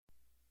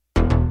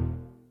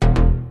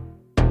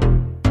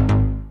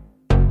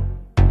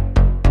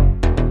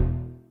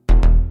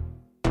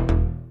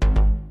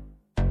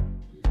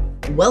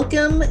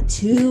Welcome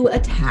to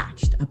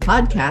Attached, a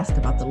podcast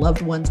about the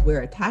loved ones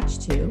we're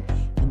attached to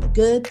and the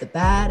good, the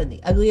bad, and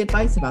the ugly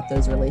advice about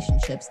those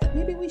relationships that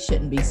maybe we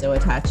shouldn't be so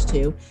attached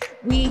to.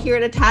 We here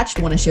at Attached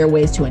want to share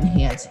ways to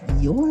enhance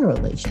your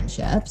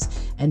relationships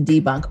and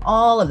debunk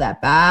all of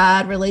that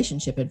bad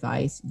relationship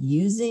advice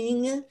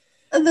using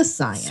the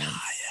science.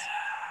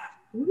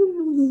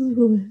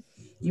 Ooh,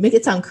 you make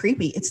it sound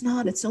creepy. It's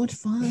not. It's so much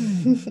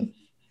fun.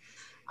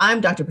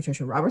 I'm Dr.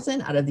 Patricia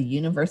Robertson out of the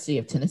University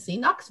of Tennessee,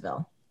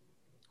 Knoxville.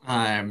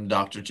 I'm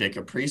Dr.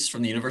 Jacob Priest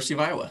from the University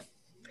of Iowa.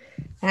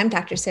 I'm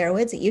Dr. Sarah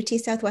Woods at UT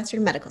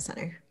Southwestern Medical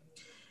Center.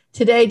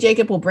 Today,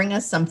 Jacob will bring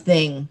us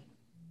something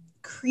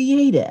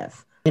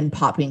creative in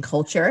popping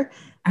culture.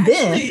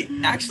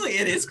 Actually,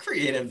 it is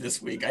creative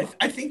this week. I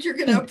think you're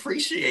going to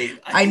appreciate.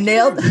 I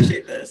nailed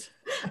this.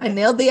 I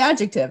nailed the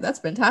adjective. That's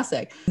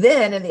fantastic.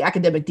 Then in the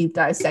academic deep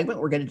dive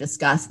segment, we're going to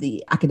discuss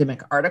the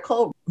academic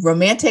article,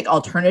 Romantic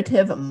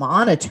Alternative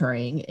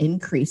Monitoring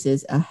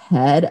Increases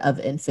Ahead of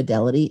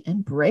Infidelity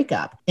and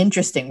Breakup.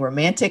 Interesting.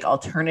 Romantic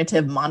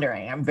alternative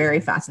monitoring. I'm very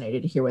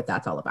fascinated to hear what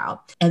that's all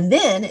about. And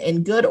then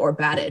in good or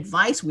bad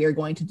advice, we are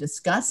going to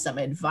discuss some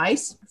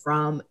advice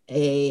from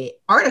an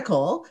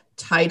article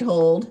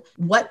titled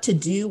What to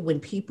Do When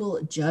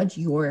People Judge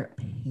Your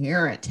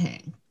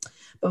Parenting.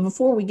 But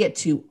before we get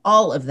to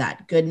all of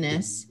that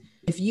goodness,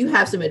 if you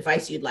have some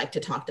advice you'd like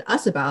to talk to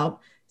us about,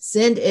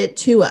 send it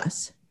to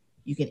us.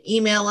 You can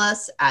email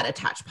us at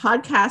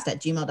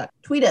attachedpodcast@gmail.com,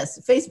 tweet us,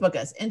 Facebook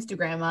us,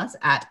 Instagram us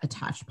at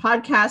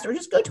attachedpodcast, or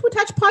just go to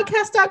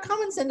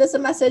attachedpodcast.com and send us a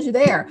message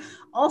there.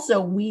 Also,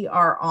 we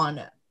are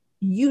on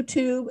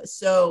YouTube,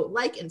 so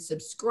like and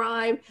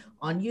subscribe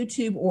on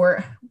YouTube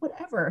or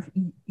whatever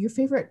your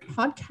favorite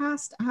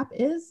podcast app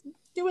is,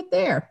 do it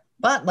there.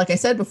 But like I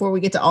said, before we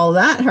get to all of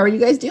that, how are you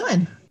guys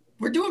doing?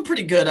 We're doing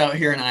pretty good out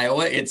here in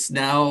Iowa. It's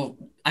now,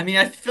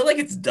 I feel like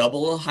it's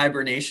double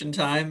hibernation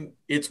time.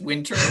 It's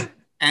winter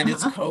and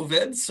it's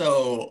COVID.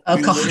 So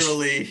we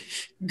literally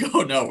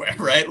go nowhere,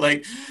 right?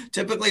 Like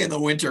typically in the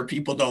winter,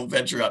 people don't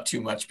venture out too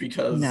much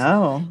because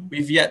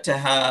we've yet to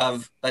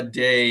have a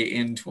day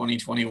in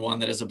 2021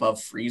 that is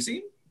above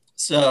freezing.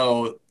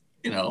 So,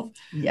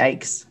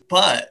 Yikes.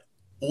 But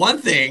one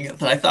thing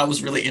that I thought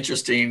was really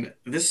interesting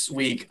this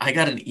week, I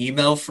got an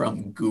email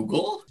from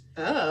Google.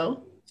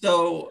 Oh.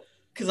 So,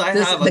 because I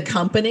have the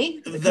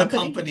company,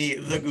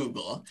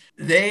 Google.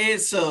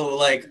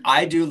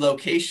 I do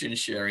location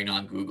sharing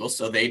on Google,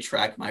 so they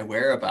track my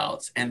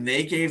whereabouts, and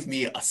they gave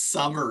me a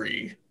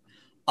summary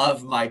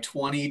of my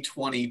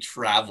 2020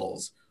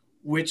 travels,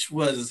 which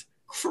was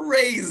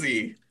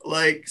crazy.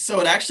 So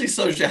it actually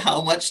shows you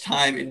how much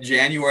time in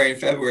January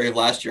and February of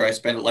last year I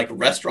spent at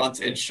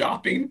restaurants and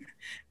shopping.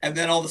 And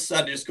then all of a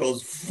sudden it just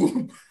goes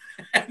boom,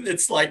 and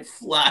it's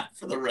flat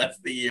for the rest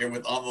of the year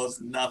with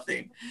almost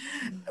nothing.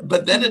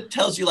 But then it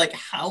tells you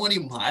how many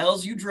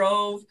miles you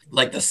drove,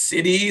 the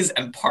cities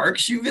and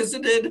parks you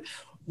visited,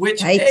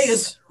 which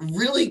is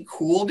really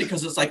cool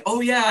because it's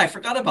oh yeah, I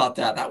forgot about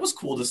that. That was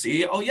cool to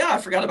see. Oh yeah, I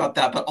forgot about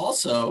that. But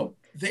also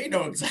they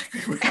know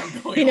exactly where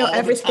I'm going all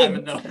everything. The time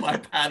and know my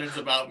patterns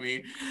about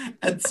me.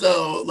 And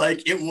so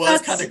it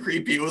was kind of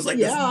creepy. It was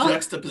this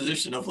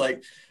juxtaposition of do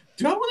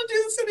I want to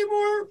do this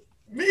anymore?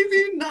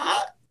 Maybe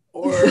not.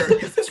 Or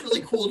is this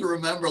really cool to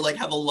remember,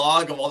 have a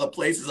log of all the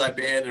places I've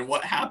been and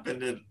what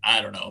happened? And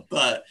I don't know.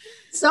 But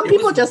some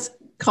people just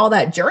call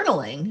that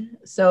journaling.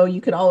 So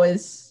you could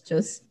always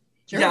just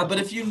journal. Yeah, but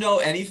if you know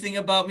anything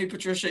about me,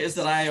 Patricia, is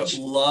that I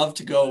love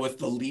to go with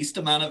the least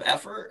amount of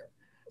effort.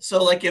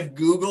 So if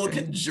Google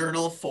can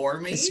journal for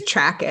me. Just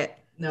track it.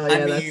 No,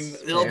 yeah,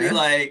 it'll be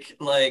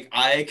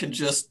I can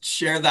just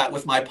share that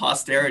with my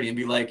posterity and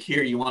be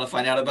here, you want to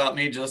find out about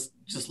me? Just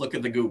look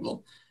at the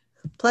Google.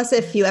 Plus,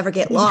 if you ever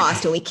get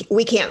lost and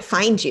we can't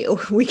find you,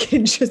 we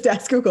can just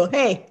ask Google,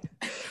 hey,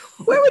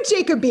 where would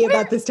Jacob be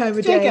about this time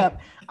of day?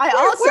 I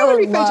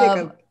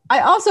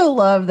also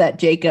love that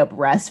Jacob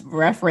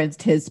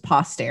referenced his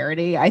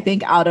posterity. I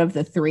think out of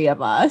the three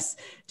of us,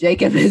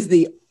 Jacob is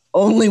the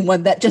only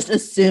one that just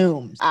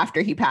assumes after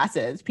he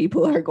passes,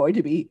 people are going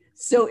to be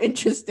so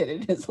interested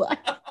in his life.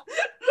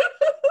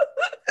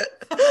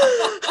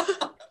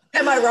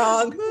 Am I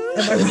wrong?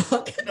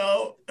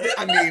 No,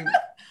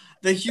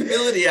 the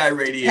humility I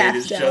radiate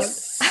is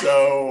just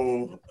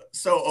so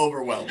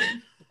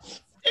overwhelming.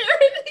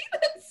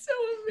 That's so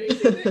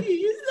amazing that you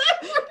used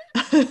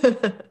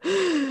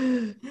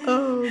that.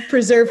 Oh,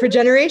 preserve for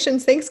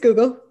generations. Thanks,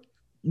 Google.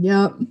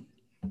 Yep.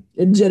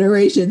 In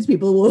generations,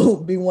 people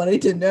will be wanting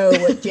to know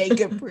what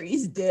Jacob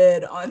Priest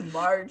did on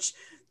March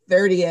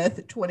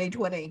 30th,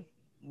 2020.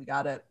 We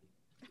got it.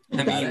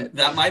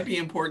 That might be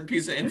an important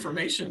piece of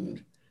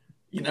information.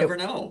 You never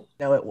know.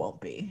 No, it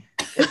won't be.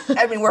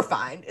 We're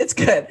fine. It's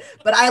good.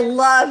 But I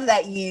love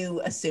that you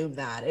assume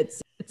that.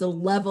 It's a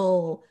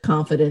level of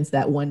confidence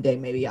that one day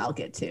maybe I'll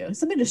get to.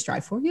 Something to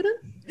strive for,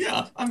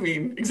 Yeah,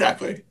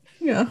 exactly.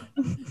 Yeah.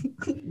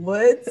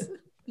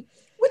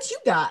 What you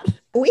got?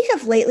 We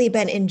have lately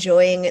been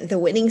enjoying the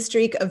winning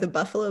streak of the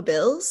Buffalo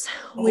Bills.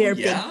 We are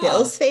big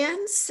Bills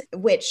fans,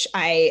 which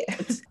I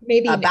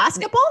maybe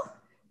basketball.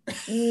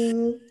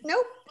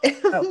 Nope.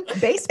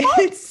 Baseball?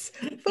 It's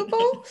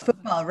football.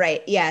 Football,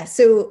 right. Yeah.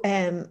 So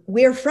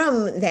we're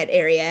from that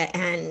area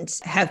and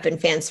have been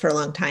fans for a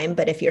long time.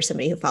 But if you're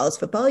somebody who follows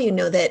football, you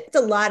know that it's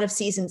a lot of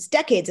seasons,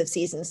 decades of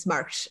seasons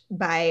marked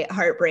by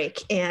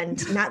heartbreak,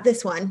 and not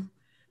this one.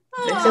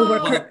 They So haven't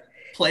won a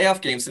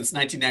playoff game since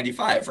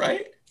 1995,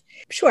 right?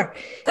 Sure.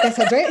 That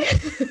sounds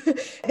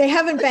right. They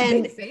haven't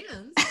been Big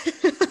fans.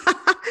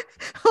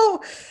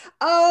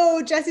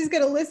 Oh, Jesse's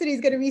going to listen.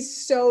 He's going to be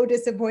so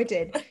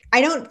disappointed.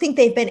 I don't think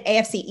they've been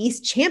AFC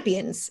East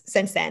champions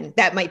since then.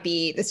 That might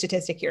be the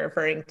statistic you're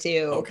referring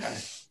to.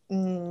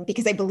 Okay.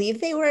 Because I believe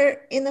they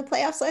were in the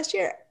playoffs last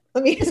year.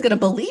 Let me He's going to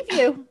believe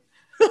you.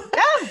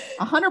 Yeah,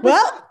 100%.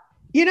 Well,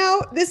 you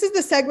know, this is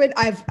the segment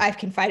I've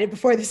confided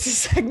before. This is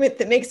a segment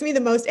that makes me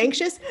the most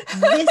anxious.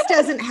 This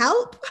doesn't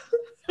help.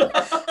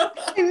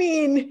 I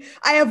mean,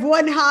 I have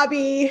one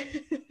hobby.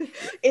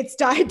 It's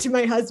tied to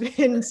my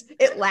husband.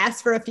 It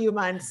lasts for a few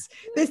months.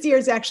 This year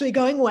is actually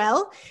going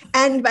well.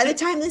 And by the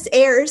time this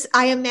airs,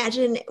 I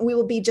imagine we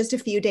will be just a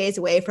few days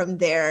away from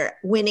their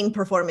winning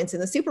performance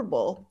in the Super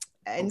Bowl.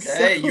 And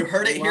okay, you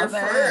heard it here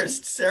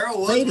first. Sarah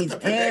Woods Ladies with the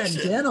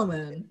prediction. and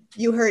gentlemen.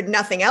 You heard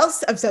nothing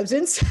else of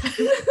substance,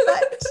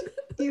 but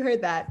you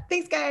heard that.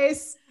 Thanks,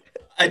 guys.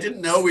 I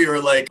didn't know we were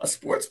like a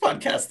sports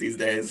podcast these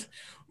days.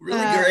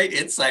 Really great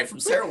insight from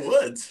Sarah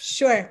Woods.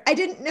 Sure. I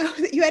didn't know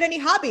that you had any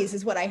hobbies,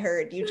 is what I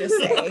heard you just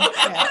say.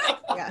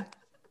 Yeah.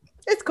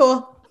 It's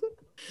cool.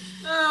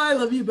 I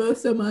love you both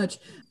so much.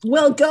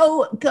 Well,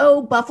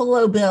 go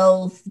Buffalo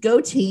Bills.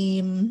 Go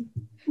team.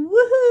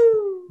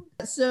 Woohoo.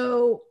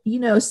 So,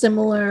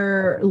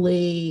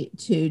 similarly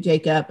to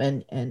Jacob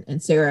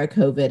and Sarah,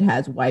 COVID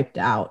has wiped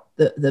out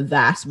the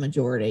vast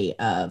majority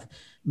of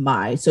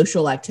my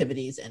social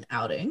activities and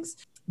outings.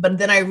 But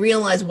then I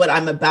realized what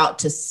I'm about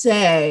to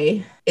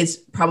say is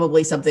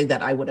probably something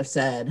that I would have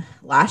said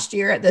last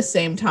year at the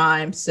same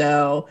time.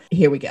 So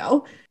here we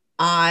go.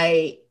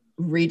 I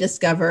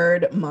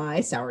rediscovered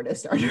my sourdough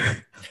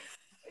starter.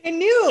 I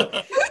knew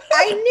it.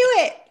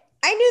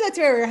 I knew that's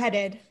where we were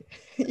headed.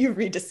 You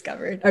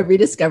rediscovered. I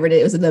rediscovered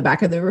it. It was in the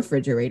back of the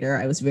refrigerator.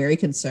 I was very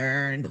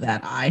concerned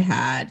that I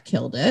had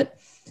killed it.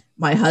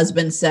 My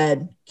husband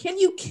said, "Can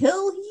you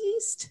kill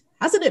yeast?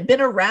 Hasn't it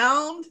been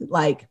around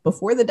like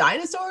before the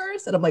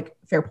dinosaurs?" And I'm like,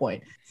 fair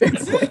point.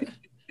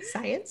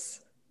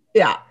 Science?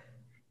 Yeah.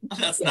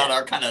 That's not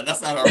our branch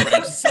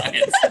of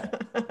science.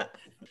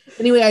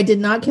 Anyway, I did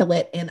not kill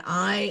it. And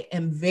I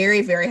am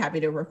very, very happy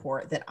to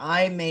report that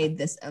I made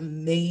this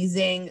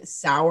amazing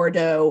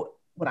sourdough,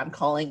 what I'm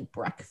calling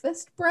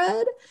breakfast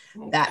bread,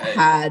 that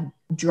had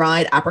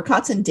dried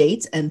apricots and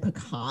dates and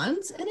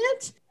pecans in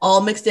it,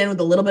 all mixed in with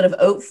a little bit of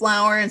oat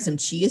flour and some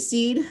chia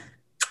seed.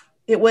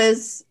 It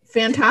was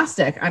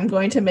fantastic. I'm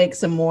going to make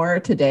some more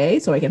today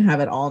so I can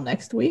have it all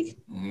next week.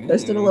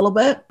 Toast it a little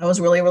bit. I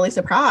was really, really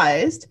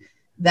surprised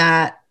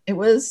that it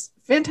was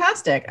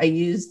fantastic. I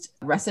used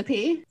a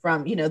recipe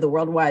from, the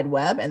World Wide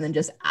Web and then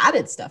just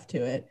added stuff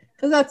to it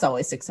because that's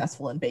always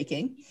successful in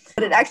baking.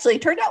 But it actually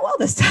turned out well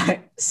this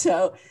time.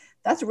 So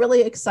that's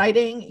really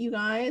exciting, you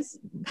guys.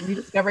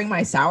 Rediscovering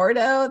my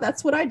sourdough.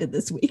 That's what I did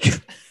this week.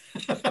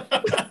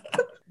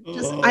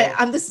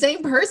 I'm the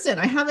same person.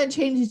 I haven't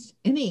changed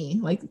any.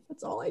 Like,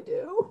 that's all I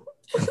do.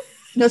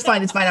 No, it's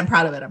fine. It's fine. I'm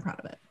proud of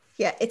it.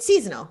 Yeah, it's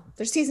seasonal.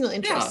 There's seasonal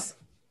interests.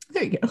 Yeah.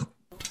 There you go.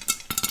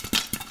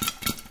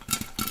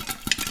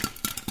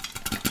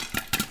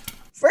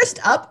 First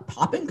up,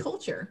 pop and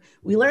culture.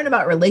 We learn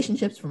about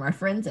relationships from our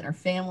friends and our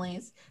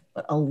families,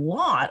 but a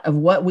lot of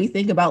what we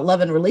think about love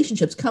and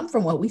relationships come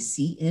from what we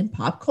see in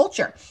pop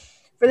culture.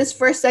 For this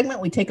first segment,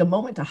 we take a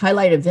moment to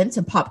highlight events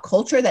in pop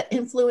culture that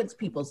influence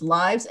people's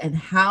lives and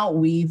how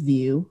we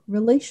view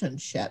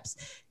relationships.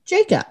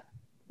 Jacob,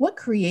 what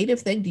creative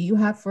thing do you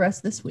have for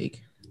us this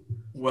week?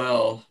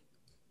 Well,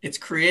 it's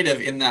creative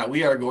in that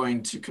we are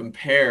going to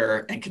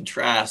compare and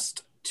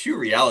contrast two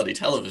reality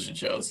television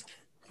shows.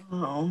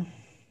 Oh,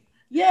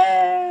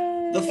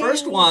 yay! The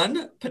first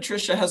one,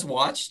 Patricia has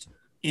watched,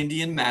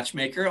 Indian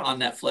Matchmaker on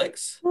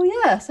Netflix. Oh,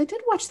 yes, I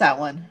did watch that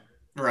one.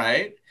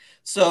 Right?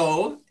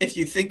 So if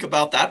you think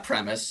about that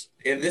premise,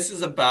 this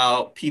is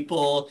about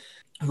people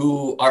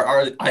who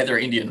are either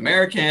Indian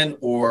American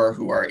or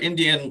who are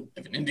Indian,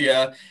 live in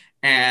India,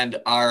 and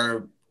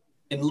are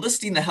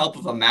enlisting the help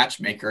of a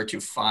matchmaker to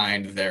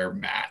find their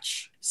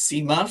match.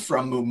 Seema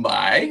from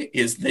Mumbai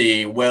is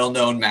the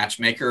well-known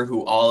matchmaker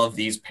who all of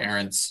these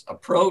parents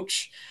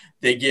approach.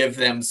 They give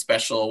them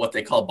special, what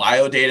they call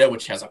bio data,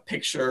 which has a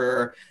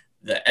picture,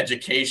 the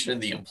education,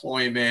 the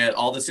employment,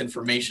 all this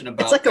information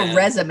about It's like them. a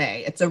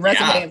resume. It's a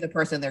resume of the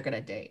person they're going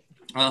to date.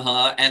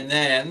 And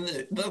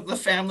then the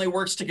family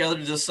works together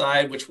to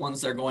decide which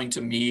ones they're going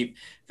to meet.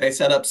 They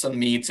set up some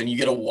meets and you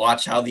get to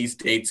watch how these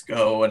dates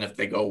go and if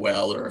they go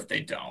well or if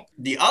they don't.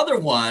 The other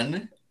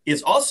one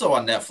is also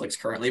on Netflix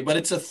currently, but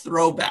it's a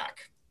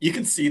throwback. You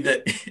can see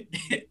that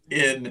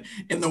in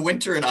the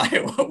winter in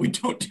Iowa, we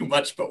don't do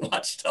much but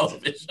watch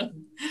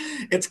television.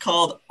 It's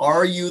called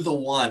Are You the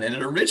One? And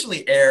it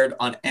originally aired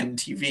on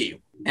MTV.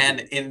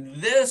 And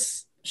in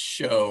this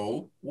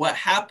show, what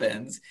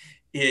happens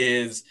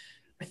is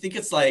I think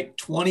it's like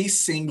 20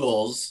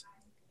 singles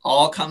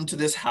all come to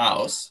this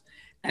house.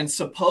 And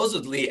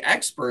supposedly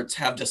experts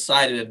have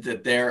decided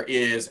that there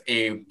is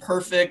a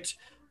perfect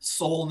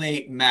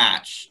soulmate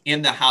match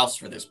in the house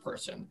for this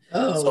person.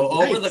 Oh, so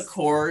over yikes. the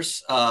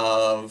course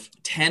of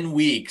 10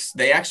 weeks,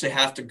 they actually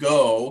have to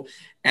go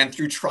and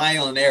through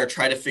trial and error,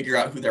 try to figure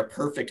out who their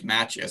perfect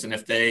match is. And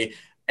if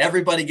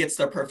everybody gets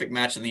their perfect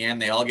match in the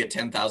end, they all get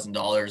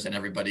 $10,000 and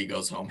everybody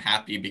goes home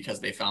happy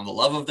because they found the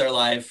love of their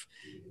life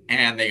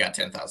and they got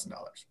 $10,000.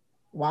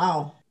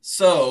 Wow.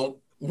 So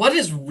what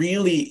is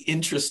really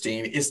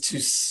interesting is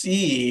to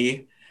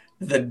see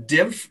the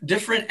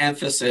different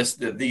emphasis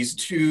that these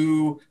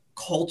two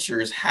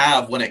cultures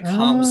have when it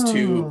comes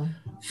to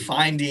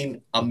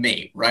finding a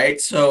mate, right?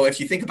 So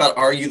if you think about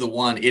Are You the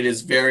One, it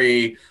is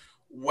very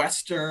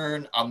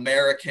Western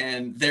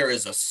American. There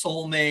is a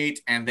soulmate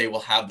and they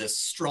will have this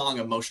strong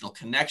emotional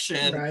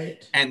connection.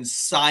 Right. And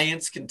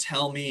science can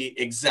tell me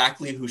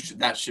exactly who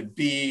that should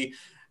be.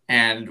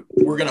 And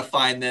we're going to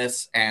find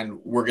this and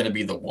we're going to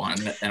be the one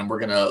and we're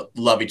going to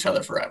love each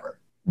other forever.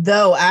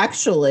 Though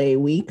actually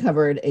we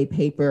covered a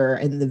paper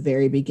in the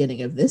very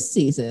beginning of this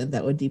season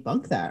that would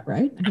debunk that,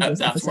 right?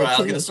 That's where I'm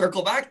going to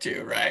circle back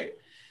to, right?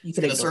 You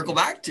going to circle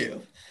back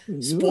to.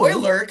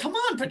 Spoiler. Come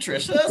on,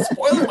 Patricia.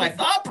 Spoiler my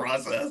thought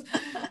process.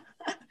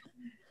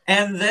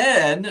 And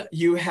then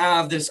you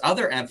have this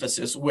other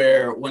emphasis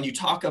where when you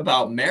talk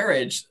about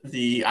marriage,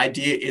 the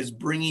idea is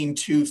bringing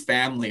two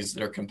families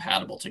that are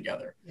compatible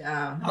together.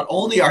 Yeah. Not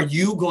only are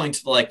you going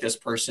to like this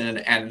person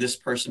and this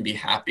person be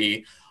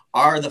happy,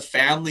 are the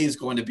families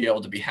going to be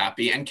able to be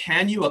happy? And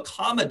can you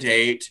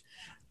accommodate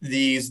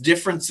these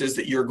differences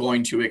that you're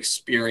going to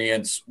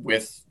experience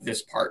with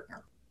this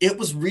partner? It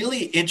was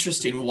really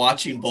interesting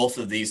watching both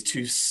of these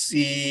to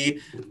see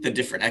the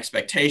different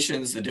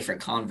expectations, the different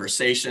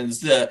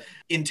conversations, the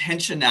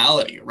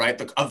intentionality,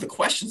 right, of the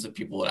questions that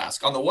people would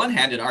ask. On the one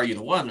hand, in Are You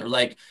the One? They're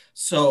like,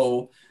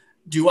 so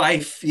do I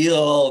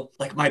feel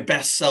like my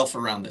best self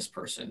around this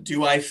person?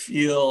 Do I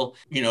feel,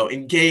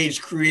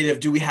 engaged, creative?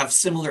 Do we have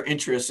similar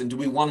interests? And do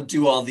we want to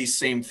do all these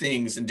same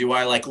things? And do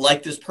I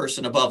like this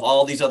person above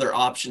all these other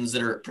options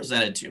that are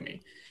presented to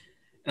me?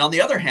 And on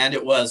the other hand,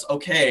 it was,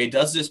 okay,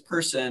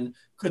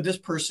 could this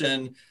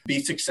person be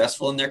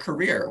successful in their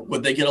career?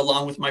 Would they get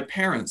along with my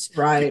parents?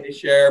 Right. Do they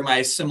share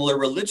my similar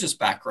religious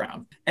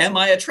background? Am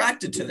I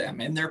attracted to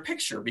them in their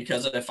picture?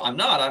 Because if I'm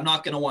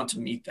not going to want to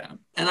meet them.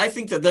 And I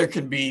think that there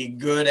could be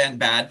good and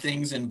bad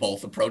things in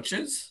both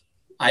approaches.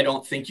 I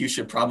don't think you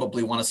should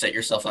probably want to set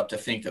yourself up to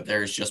think that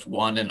there's just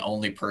one and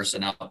only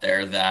person out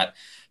there that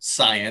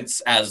science,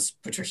 as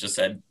Patricia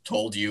said,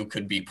 told you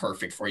could be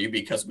perfect for you,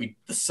 because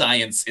the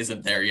science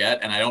isn't there yet.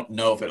 And I don't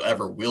know if it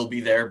ever will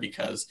be there,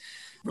 because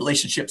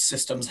relationship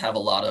systems have a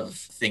lot of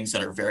things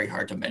that are very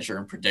hard to measure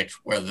and predict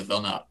whether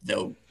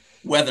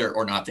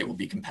or not they will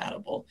be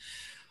compatible.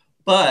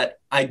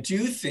 But I do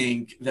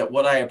think that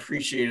what I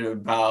appreciated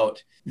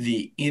about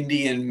the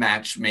Indian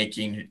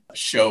matchmaking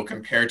show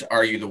compared to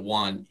Are You the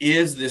One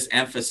is this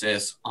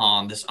emphasis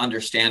on this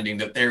understanding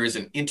that there is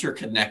an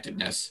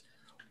interconnectedness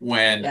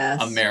when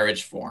a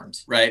marriage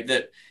forms, right?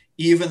 That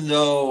even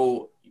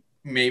though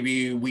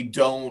maybe we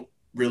don't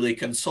really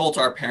consult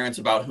our parents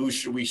about who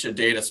we should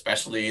date,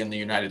 especially in the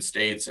United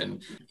States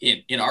and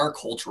in our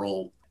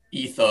cultural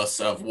ethos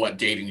of what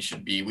dating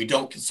should be. We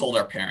don't consult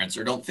our parents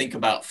or don't think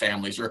about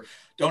families or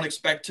don't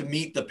expect to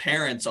meet the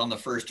parents on the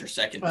first or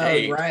second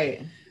date.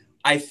 Right.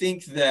 I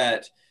think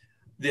that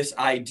this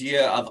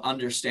idea of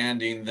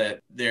understanding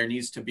that there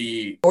needs to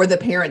be, or the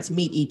parents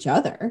meet each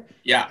other.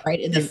 Yeah. Right.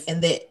 And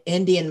the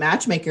Indian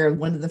matchmaker,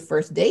 one of the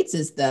first dates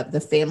is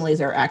the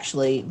families are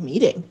actually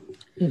meeting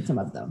in some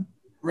of them.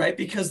 Right,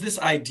 because this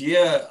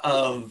idea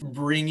of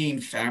bringing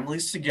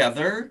families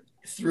together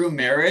through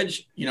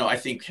marriage, I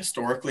think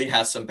historically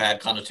has some bad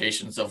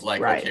connotations of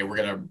okay, we're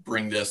going to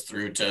bring this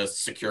through to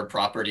secure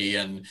property,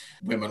 and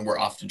women were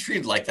often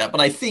treated like that. But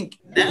I think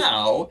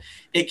now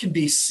it can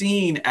be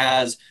seen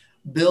as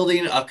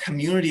building a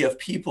community of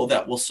people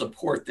that will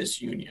support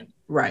this union.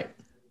 Right.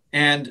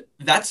 And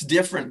that's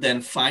different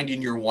than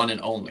finding your one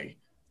and only,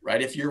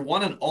 right? If you're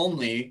one and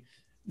only,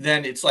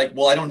 then it's like,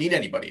 well, I don't need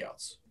anybody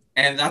else.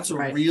 And that's a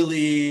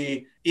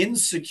really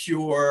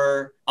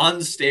insecure,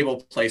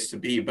 unstable place to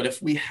be. But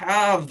if we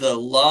have the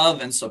love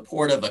and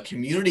support of a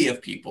community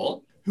of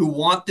people who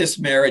want this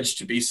marriage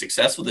to be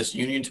successful, this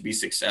union to be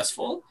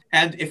successful,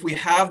 and if we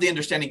have the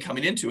understanding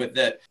coming into it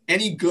that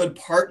any good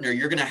partner,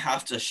 you're going to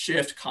have to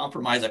shift,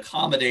 compromise,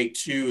 accommodate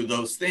to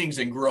those things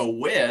and grow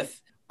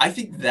with, I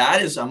think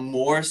that is a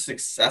more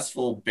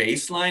successful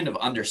baseline of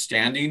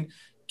understanding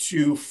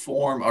to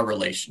form a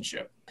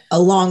relationship. A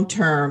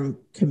long-term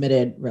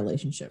committed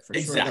relationship for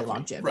exactly. Sure. The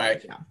longevity.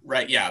 Right. Yeah.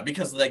 Right. Yeah.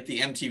 Because like the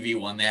MTV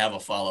one, they have a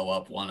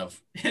follow-up one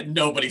of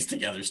nobody's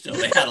together still.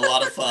 They had a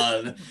lot of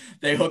fun.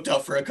 They hooked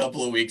up for a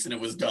couple of weeks and it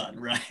was done.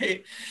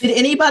 Right. Did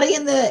anybody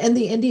in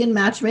the Indian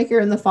matchmaker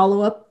in the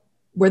follow-up,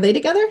 were they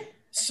together?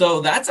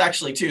 So that's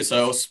actually too.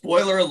 So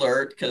spoiler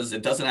alert, because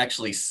it doesn't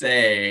actually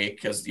say,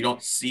 because you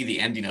don't see the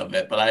ending of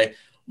it, but I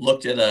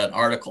looked at an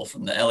article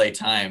from the LA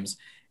Times.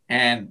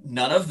 And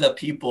none of the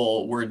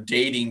people were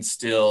dating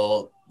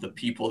still the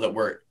people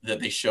that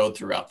they showed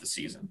throughout the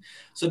season.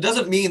 So it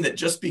doesn't mean that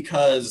just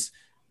because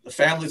the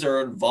families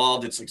are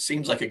involved, it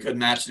seems like a good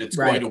match that it's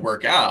going to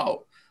work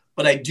out.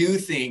 But I do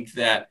think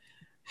that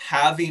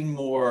having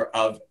more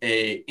of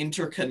a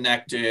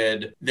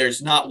interconnected,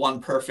 there's not one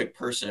perfect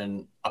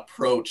person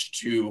approach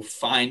to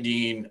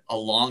finding a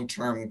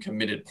long-term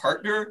committed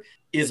partner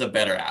is a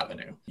better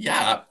avenue.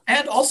 Yeah.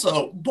 And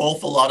also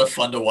both a lot of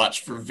fun to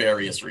watch for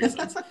various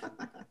reasons.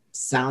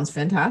 Sounds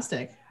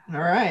fantastic.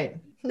 All right.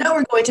 Now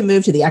we're going to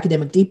move to the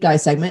academic deep dive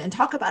segment and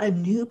talk about a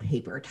new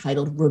paper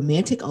titled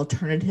Romantic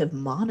Alternative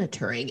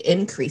Monitoring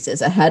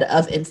Increases Ahead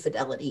of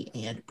Infidelity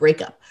and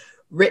Breakup,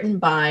 written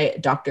by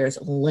Drs.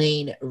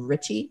 Lane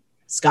Ritchie,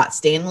 Scott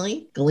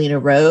Stanley, Galena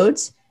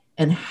Rhodes,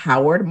 and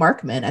Howard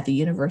Markman at the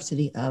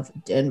University of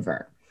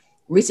Denver.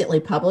 Recently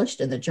published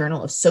in the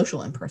Journal of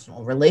Social and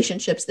Personal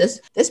Relationships,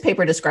 this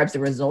paper describes the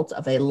results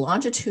of a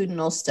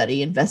longitudinal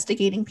study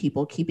investigating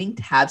people keeping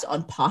tabs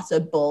on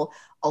possible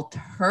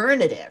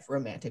alternative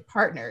romantic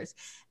partners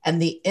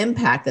and the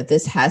impact that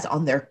this has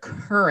on their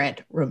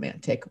current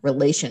romantic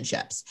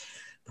relationships.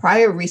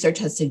 Prior research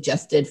has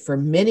suggested for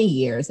many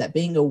years that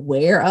being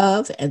aware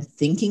of and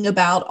thinking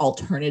about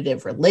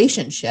alternative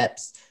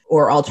relationships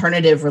or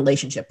alternative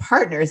relationship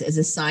partners is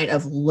a sign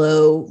of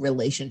low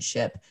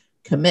relationship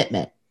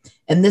commitment.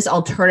 And this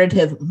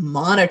alternative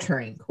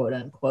monitoring, quote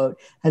unquote,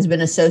 has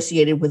been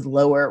associated with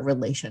lower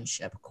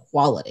relationship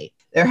quality.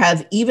 There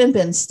have even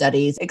been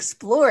studies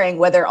exploring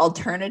whether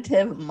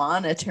alternative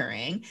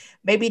monitoring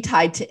may be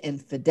tied to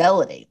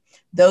infidelity,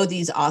 though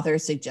these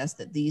authors suggest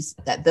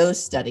that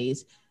those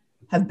studies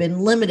have been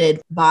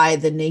limited by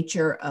the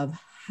nature of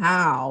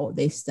how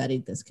they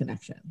studied this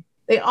connection.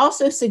 They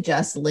also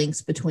suggest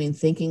links between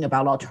thinking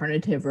about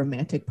alternative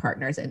romantic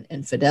partners and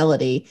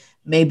infidelity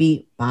may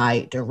be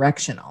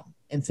bidirectional.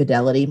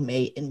 Infidelity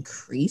may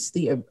increase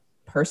the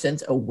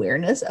person's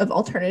awareness of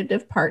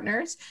alternative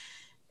partners,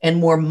 and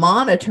more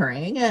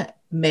monitoring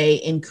may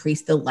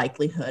increase the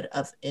likelihood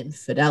of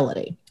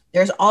infidelity.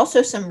 There's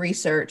also some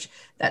research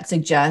that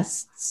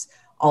suggests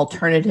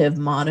alternative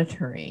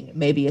monitoring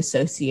may be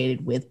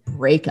associated with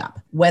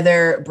breakup,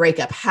 whether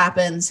breakup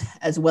happens,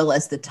 as well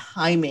as the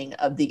timing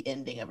of the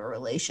ending of a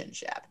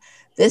relationship.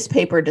 This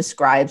paper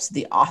describes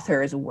the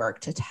author's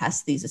work to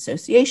test these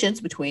associations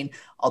between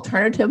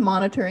alternative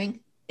monitoring,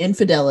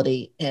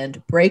 infidelity,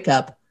 and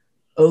breakup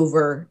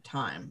over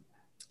time.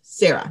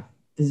 Sarah,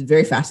 this is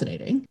very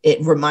fascinating. It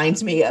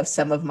reminds me of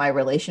some of my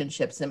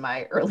relationships in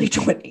my early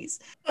 20s.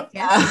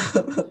 Yeah.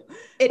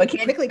 It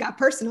quickly got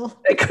personal.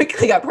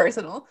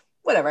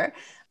 Whatever.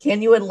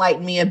 Can you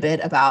enlighten me a bit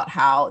about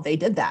how they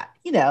did that?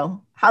 You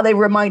know, how they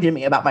reminded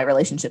me about my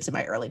relationships in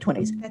my early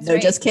 20s. That's no,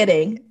 right. Just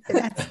kidding.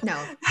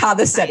 No. How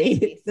the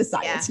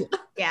science.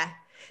 Yeah.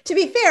 To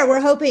be fair,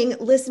 we're hoping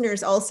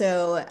listeners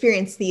also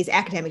experience these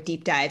academic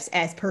deep dives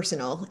as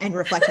personal and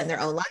reflect on their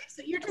own lives.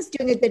 So you're just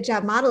doing a good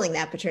job modeling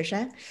that,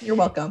 Patricia. You're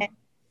welcome.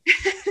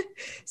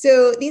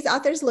 So these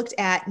authors looked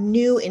at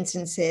new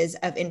instances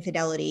of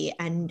infidelity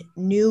and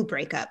new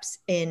breakups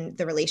in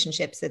the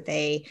relationships that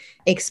they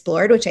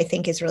explored, which I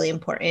think is really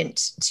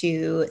important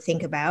to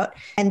think about.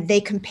 And they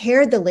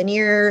compared the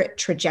linear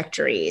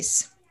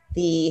trajectories,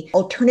 the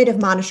alternative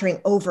monitoring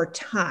over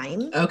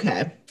time.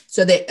 Okay.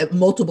 So they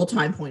multiple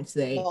time points.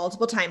 Okay.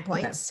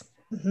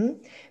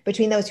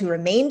 Between those who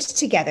remained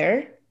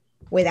together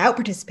without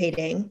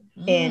participating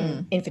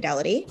in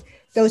infidelity,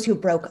 those who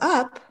broke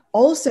up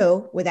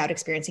also without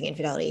experiencing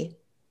infidelity,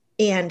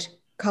 and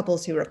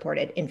couples who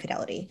reported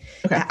infidelity.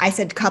 Okay. I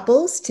said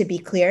couples to be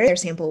clear. Their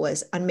sample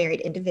was unmarried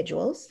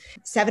individuals,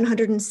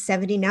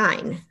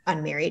 779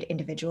 unmarried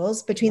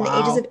individuals between the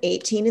ages of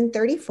 18 and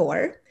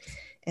 34,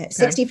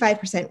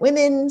 65%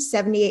 women,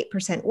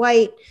 78%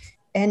 white.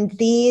 And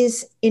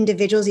these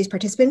individuals, these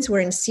participants were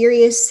in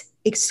serious,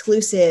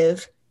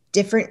 exclusive,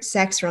 different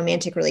sex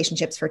romantic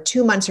relationships for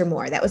 2 months or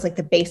more. That was like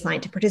the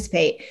baseline to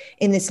participate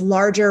in this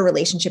larger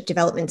relationship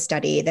development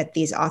study that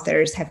these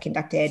authors have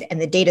conducted. And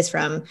the data is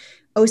from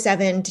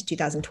 2007 to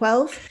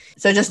 2012.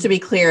 So just to be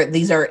clear,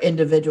 these are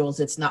individuals.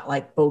 It's not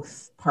like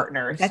both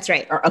partners. That's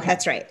right. Okay.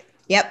 That's right.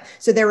 Yep.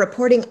 So they're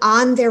reporting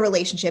on their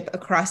relationship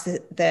across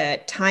the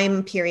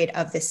time period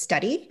of this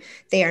study.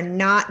 They are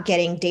not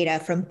getting data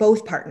from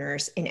both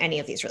partners in any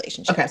of these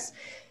relationships. Okay.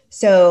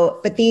 So,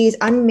 but these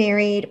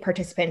unmarried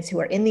participants who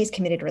are in these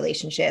committed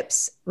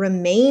relationships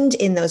remained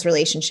in those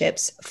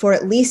relationships for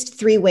at least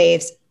 3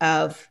 waves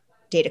of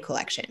data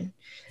collection,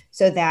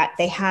 so that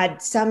they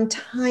had some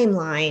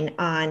timeline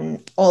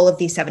on all of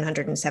these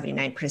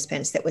 779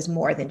 participants that was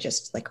more than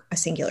just like a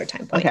singular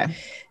time point. Okay.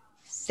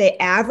 The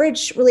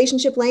average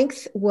relationship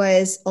length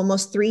was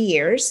almost 3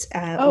 years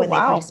when they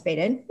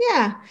participated.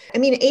 Yeah. I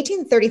mean,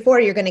 18 to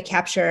 34, you're going to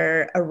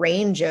capture a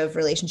range of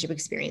relationship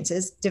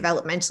experiences.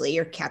 Developmentally,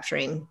 you're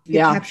capturing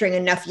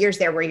enough years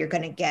there where you're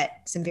going to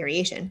get some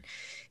variation.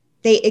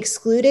 They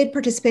excluded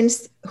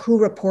participants who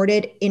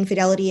reported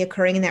infidelity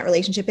occurring in that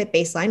relationship at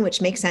baseline, which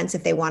makes sense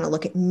if they want to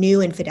look at new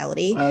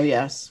infidelity. Oh,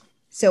 yes.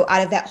 So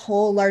out of that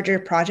whole larger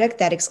project,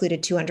 that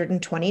excluded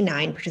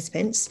 229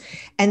 participants,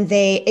 and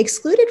they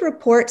excluded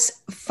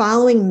reports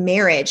following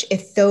marriage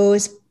if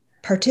those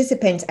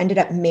participants ended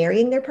up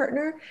marrying their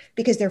partner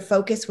because their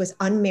focus was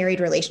unmarried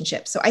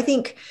relationships. So I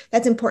think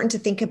that's important to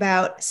think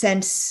about,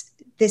 since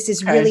this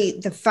is really,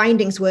 the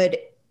findings would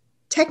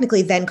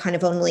technically then kind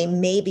of only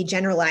maybe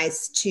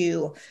generalized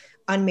to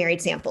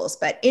unmarried samples,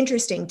 but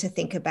interesting to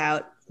think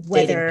about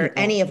whether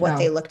any of what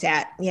they looked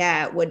at,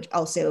 would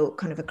also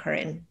kind of occur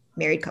in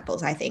married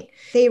couples, I think.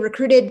 They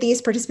recruited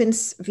these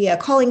participants via a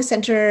calling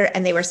center,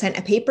 and they were sent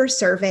a paper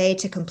survey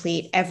to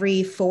complete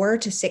every 4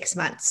 to 6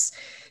 months.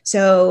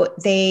 So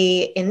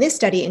they, in this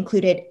study,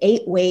 included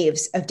 8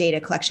 waves of data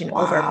collection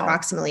over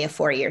approximately a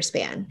 4-year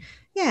span.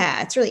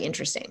 Yeah, it's really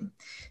interesting.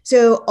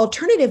 So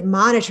alternative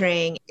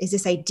monitoring is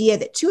this idea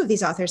that 2 of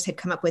these authors had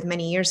come up with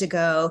many years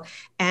ago.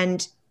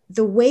 And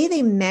the way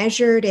they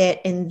measured it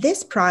in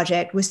this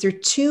project was through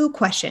 2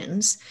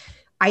 questions.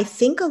 I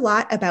think a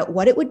lot about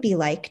what it would be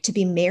like to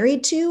be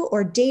married to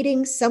or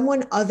dating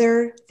someone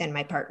other than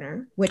my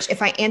partner, which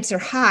if I answer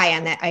high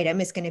on that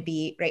item is going to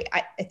be, right,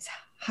 it's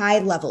high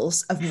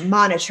levels of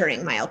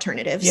monitoring my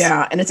alternatives.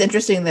 Yeah. And it's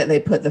interesting that they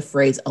put the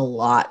phrase a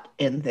lot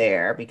in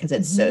there because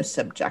it's so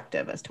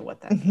subjective as to what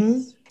that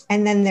means.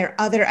 And then their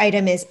other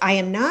item is, I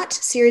am not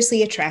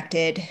seriously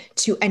attracted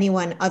to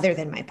anyone other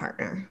than my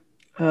partner.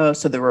 Oh,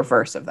 so the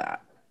reverse of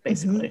that,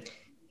 basically.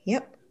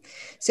 Yep.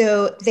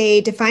 So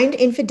they defined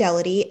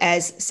infidelity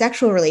as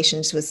sexual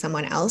relations with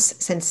someone else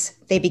since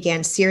they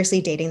began seriously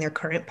dating their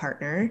current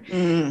partner.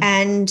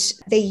 And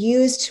they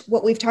used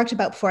what we've talked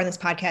about before on this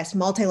podcast,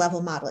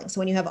 multi-level modeling. So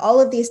when you have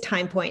all of these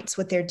time points,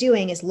 what they're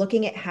doing is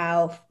looking at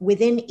how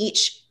within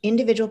each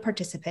individual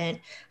participant,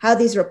 how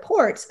these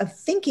reports of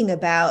thinking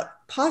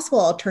about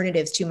possible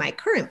alternatives to my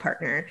current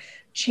partner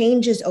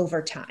changes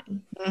over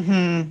time.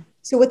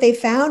 So what they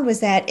found was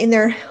that in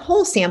their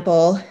whole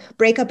sample,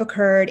 breakup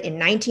occurred in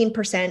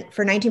 19%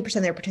 for 19%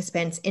 of their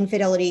participants,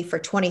 infidelity for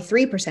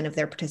 23% of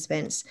their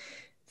participants,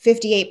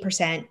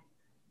 58%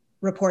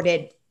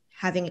 reported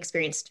having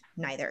experienced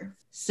neither.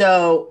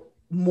 So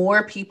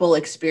more people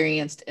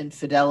experienced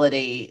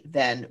infidelity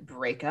than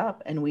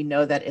breakup. And we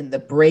know that in the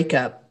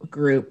breakup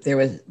group,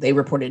 they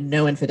reported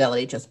no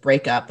infidelity, just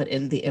breakup. But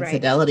in the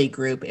infidelity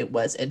group, it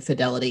was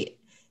infidelity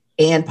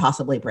and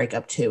possibly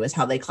breakup too, is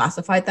how they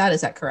classified that.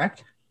 Is that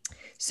correct?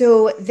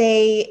 So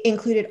they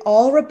included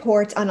all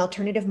reports on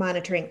alternative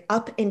monitoring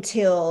up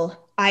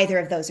until either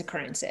of those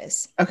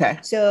occurrences. Okay.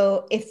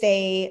 So if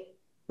they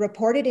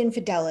reported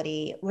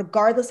infidelity,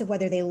 regardless of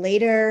whether they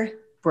later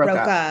broke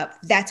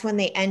up, that's when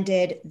they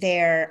ended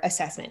their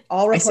assessment.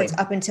 All reports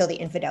up until the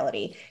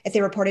infidelity. If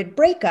they reported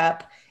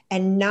breakup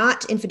and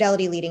not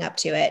infidelity leading up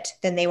to it,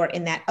 then they were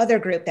in that other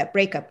group, that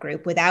breakup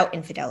group, without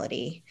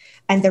infidelity.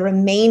 And the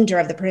remainder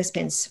of the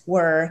participants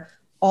were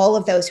all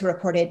of those who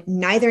reported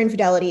neither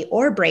infidelity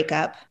or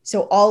breakup.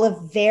 So all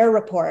of their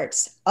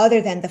reports, other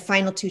than the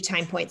final 2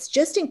 time points,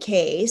 just in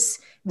case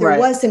there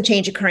was some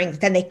change occurring,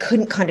 then they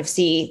couldn't kind of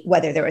see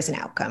whether there was an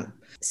outcome.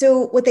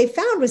 So what they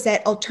found was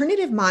that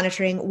alternative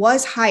monitoring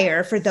was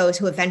higher for those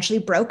who eventually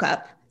broke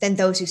up than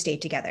those who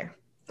stayed together.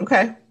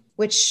 Okay.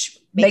 Which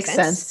makes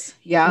sense.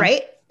 Yeah.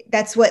 Right?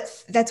 That's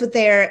what they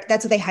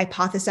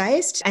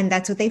hypothesized, and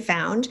that's what they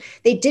found.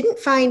 They didn't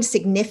find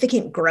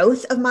significant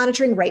growth of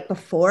monitoring right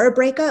before a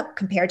breakup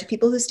compared to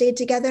people who stayed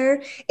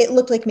together. It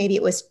looked like maybe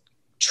it was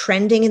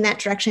trending in that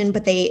direction,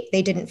 but they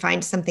didn't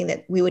find something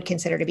that we would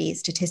consider to be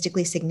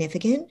statistically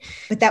significant.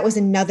 But that was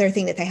another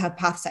thing that they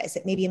hypothesized,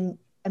 that maybe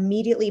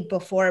immediately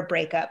before a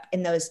breakup,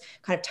 in those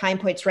kind of time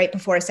points right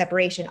before a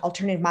separation,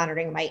 alternative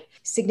monitoring might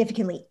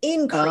significantly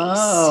increase.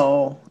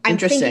 Oh,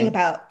 interesting. I'm thinking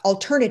about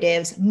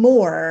alternatives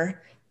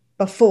more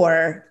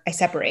before I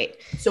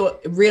separate. So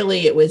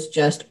really it was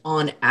just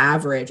on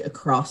average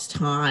across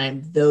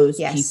time, those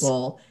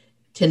people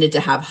tended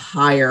to have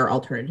higher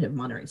alternative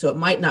monitoring. So it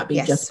might not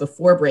be just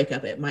before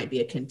breakup. It might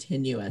be a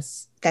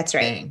continuous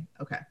thing.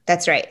 Okay.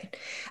 That's right.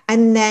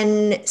 And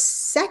then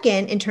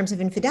second, in terms of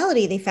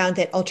infidelity, they found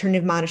that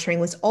alternative monitoring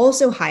was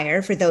also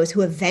higher for those who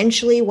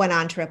eventually went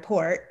on to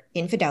report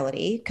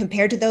infidelity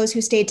compared to those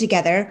who stayed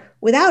together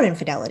without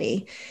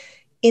infidelity.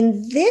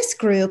 In this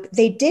group,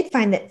 they did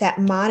find that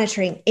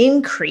monitoring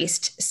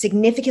increased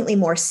significantly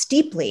more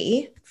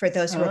steeply for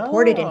those who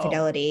reported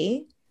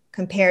infidelity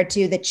compared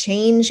to the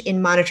change in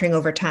monitoring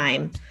over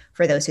time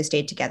for those who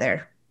stayed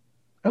together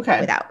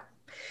without,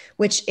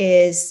 which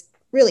is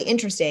really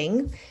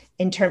interesting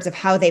in terms of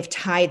how they've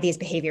tied these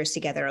behaviors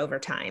together over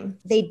time.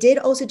 They did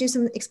also do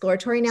some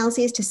exploratory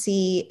analyses to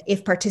see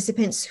if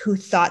participants who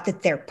thought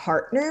that their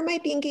partner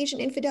might be engaged in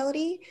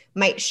infidelity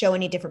might show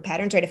any different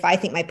patterns, right? If I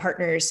think my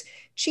partner's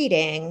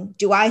cheating,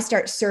 do I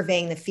start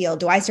surveying the field?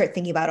 Do I start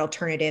thinking about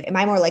alternative? Am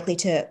I more likely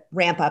to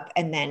ramp up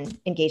and then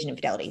engage in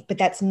infidelity? But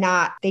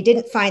they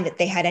didn't find that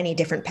they had any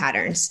different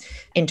patterns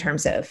in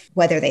terms of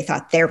whether they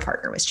thought their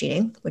partner was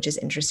cheating, which is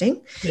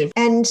interesting. Yeah.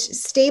 And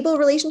stable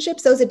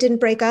relationships, those that didn't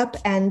break up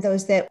and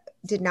those that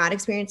did not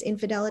experience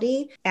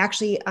infidelity,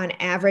 actually on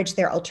average,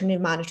 their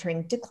alternative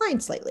monitoring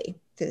declined slightly.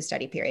 through the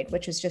study period,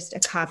 which was just a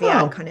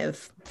caveat kind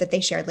of that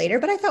they shared later,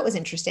 but I thought was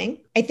interesting.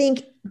 I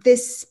think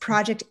this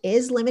project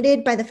is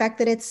limited by the fact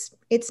that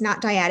it's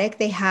not dyadic.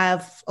 They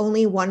have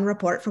only one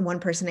report from one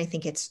person. I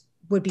think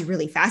would be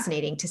really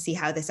fascinating to see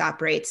how this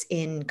operates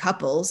in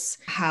couples,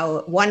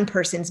 how one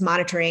person's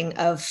monitoring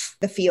of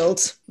the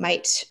field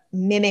might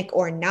mimic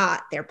or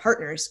not their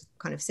partner's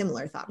kind of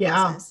similar thought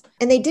process.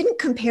 And they didn't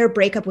compare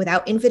breakup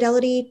without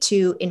infidelity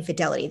to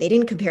infidelity. They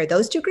didn't compare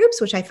those two groups,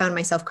 which I found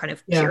myself kind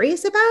of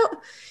curious about,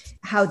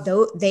 how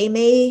they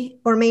may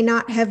or may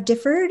not have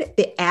differed.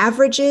 The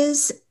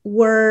averages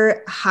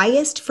were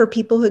highest for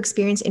people who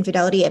experienced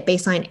infidelity at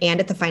baseline and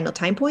at the final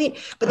time point,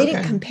 but they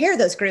didn't compare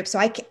those groups. So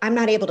I'm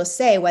not able to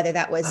say whether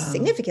that was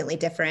significantly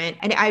different.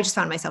 And I just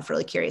found myself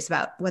really curious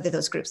about whether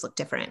those groups look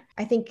different.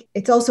 I think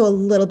it's also a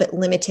little bit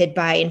limited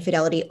by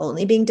infidelity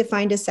only being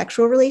defined as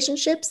sexual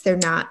relationships. They're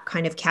not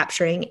kind of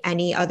capturing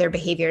any other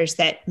behaviors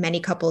that many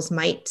couples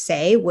might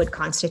say would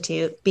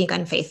constitute being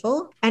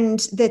unfaithful.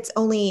 And that's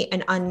only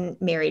an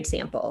unmarried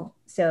sample.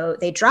 So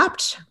they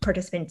dropped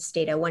participants'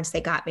 data once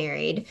they got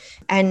married.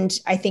 And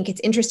I think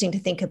it's interesting to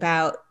think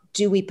about,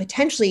 do we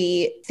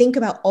potentially think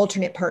about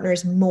alternate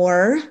partners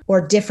more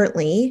or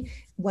differently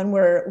when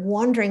we're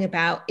wondering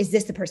about, is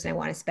this the person I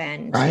want to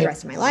spend the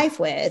rest of my life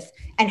with?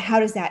 And how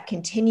does that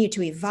continue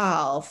to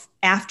evolve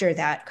after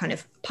that kind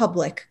of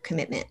public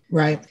commitment?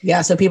 Right.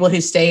 Yeah. So people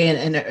who stay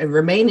in and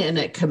remain in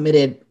a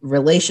committed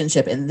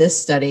relationship in this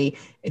study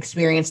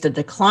experienced a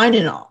decline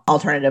in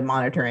alternative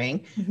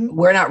monitoring.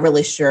 We're not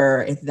really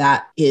sure if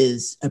that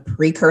is a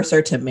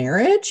precursor to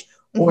marriage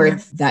or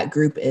if that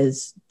group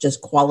is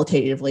just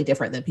qualitatively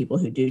different than people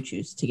who do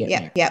choose to get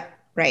married. Yep.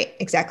 Right.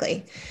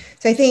 Exactly.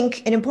 So I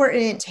think an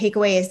important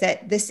takeaway is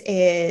that this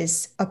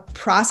is a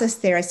process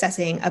they're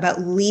assessing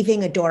about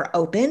leaving a door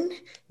open,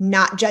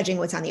 not judging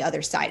what's on the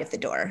other side of the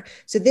door.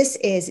 So this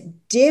is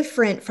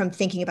different from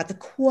thinking about the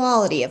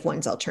quality of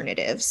one's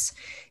alternatives.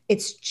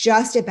 It's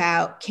just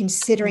about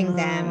considering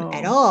them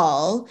at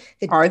all.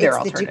 Are there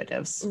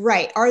alternatives?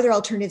 Right. Are there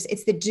alternatives?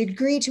 It's the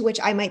degree to which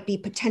I might be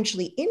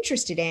potentially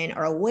interested in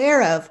or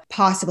aware of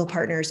possible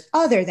partners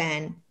other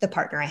than the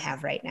partner I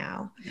have right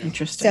now.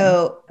 Interesting.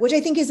 So, which I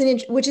think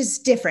which is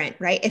different,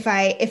 right?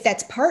 If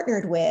that's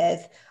partnered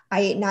with,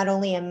 I not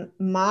only am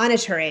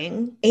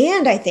monitoring,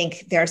 and I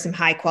think there are some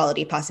high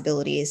quality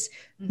possibilities.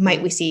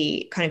 Might we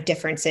see kind of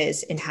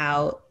differences in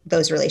how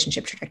those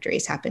relationship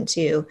trajectories happen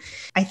too?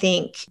 I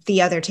think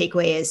the other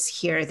takeaway is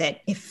here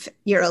that if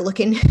you're a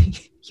looking,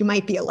 you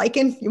might be a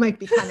lichen. You might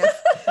be kind of,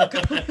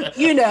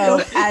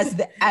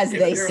 as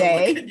they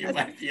say, you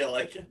might be a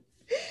lichen.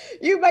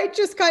 You might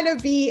just kind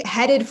of be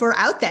headed for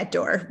out that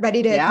door,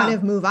 ready to kind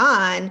of move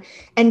on.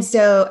 And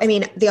so, I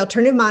mean, the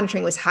alternative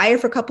monitoring was higher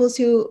for couples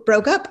who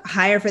broke up,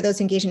 higher for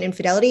those engaged in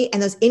infidelity,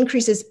 and those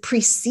increases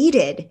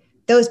preceded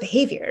those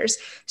behaviors.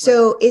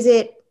 So is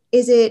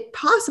it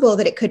possible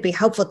that it could be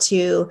helpful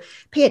to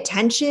pay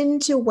attention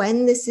to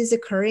when this is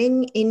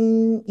occurring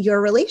in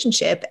your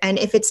relationship? And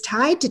if it's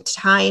tied to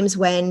times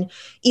when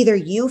either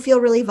you feel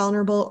really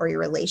vulnerable or your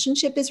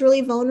relationship is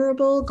really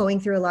vulnerable, going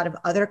through a lot of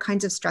other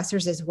kinds of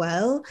stressors as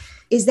well,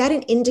 is that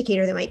an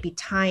indicator that might be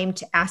time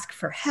to ask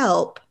for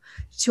help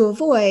to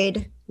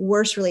avoid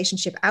worse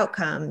relationship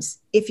outcomes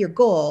if your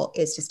goal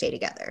is to stay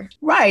together?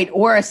 Right.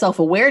 Or a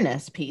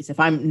self-awareness piece. If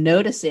I'm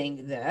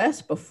noticing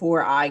this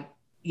before I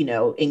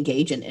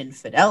engage in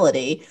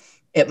infidelity,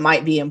 it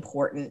might be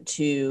important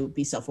to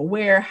be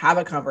self-aware, have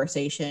a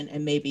conversation,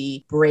 and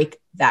maybe break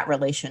that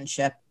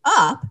relationship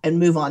up and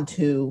move on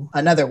to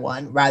another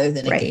one rather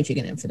than engaging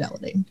in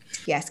infidelity.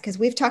 Yes, because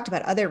we've talked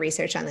about other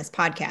research on this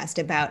podcast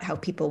about how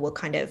people will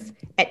kind of,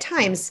 at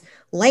times,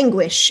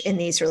 languish in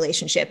these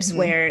relationships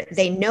where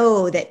they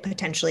know that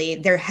potentially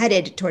they're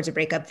headed towards a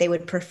breakup. They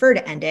would prefer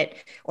to end it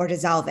or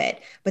dissolve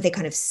it, but they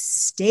kind of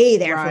stay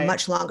there for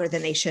much longer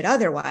than they should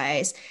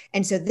otherwise.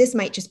 And so this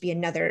might just be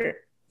another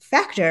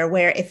factor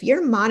where if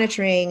you're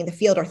monitoring the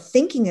field or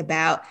thinking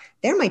about,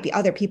 there might be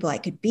other people I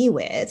could be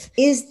with,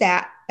 is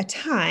that a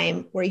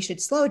time where you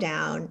should slow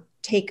down,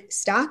 take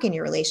stock in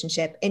your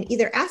relationship, and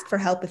either ask for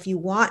help if you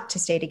want to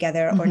stay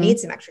together or need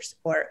some extra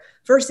support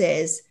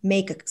versus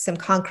make some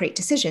concrete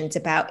decisions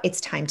about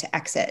it's time to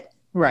exit.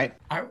 Right.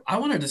 I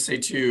wanted to say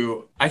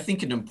too, I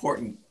think an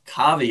important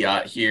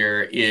caveat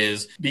here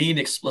is being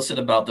explicit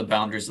about the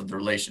boundaries of the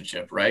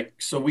relationship, right?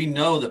 So we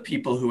know that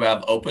people who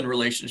have open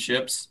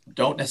relationships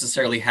don't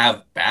necessarily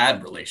have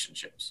bad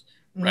relationships,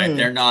 right?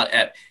 They're not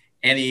at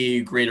any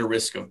greater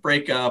risk of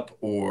breakup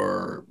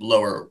or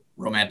lower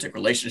romantic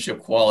relationship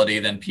quality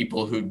than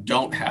people who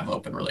don't have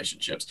open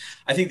relationships.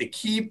 I think the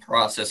key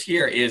process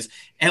here is,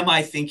 am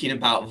I thinking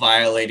about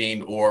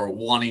violating or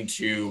wanting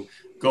to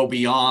go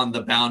beyond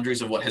the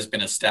boundaries of what has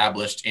been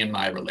established in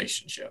my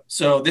relationship?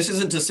 So this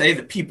isn't to say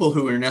that people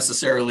who are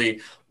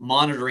necessarily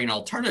monitoring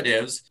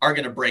alternatives are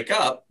going to break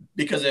up,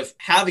 because if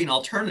having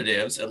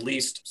alternatives, at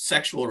least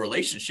sexual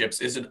relationships,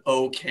 is an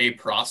okay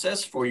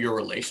process for your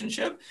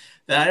relationship,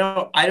 then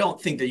I don't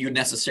think that you'd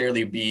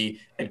necessarily be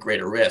at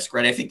greater risk,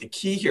 right? I think the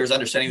key here is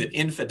understanding that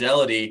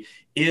infidelity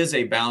is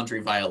a boundary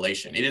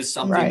violation. It is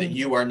something that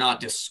you are not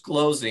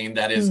disclosing,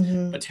 that is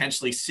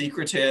potentially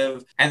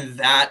secretive. And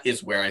that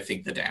is where I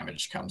think the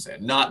damage comes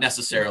in, not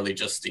necessarily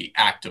just the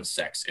act of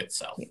sex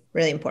itself.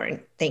 Really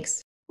important.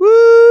 Thanks.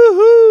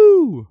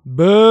 Woohoo!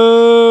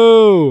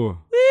 Boo!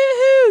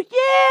 Woohoo!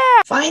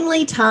 Yeah!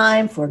 Finally,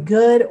 time for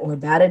good or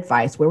bad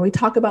advice, where we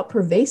talk about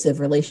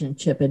pervasive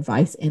relationship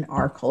advice in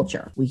our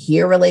culture. We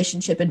hear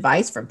relationship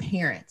advice from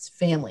parents,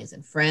 families,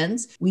 and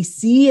friends. We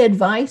see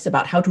advice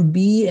about how to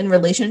be in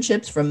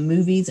relationships from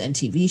movies and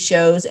TV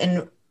shows,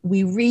 and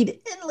we read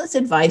endless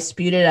advice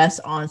spewed at us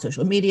on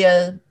social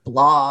media,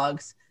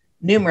 blogs,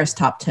 numerous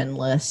top 10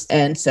 lists,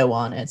 and so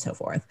on and so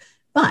forth.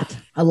 But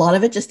a lot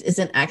of it just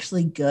isn't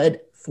actually good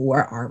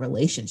for our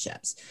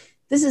relationships.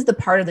 This is the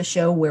part of the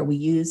show where we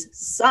use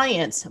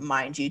science,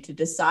 mind you, to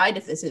decide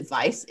if this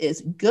advice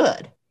is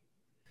good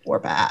or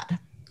bad.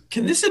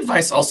 Can this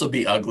advice also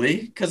be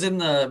ugly? Because in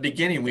the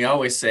beginning, we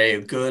always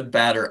say good,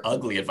 bad, or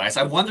ugly advice.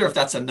 I wonder if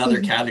that's another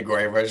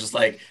category where it's just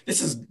like,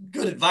 this is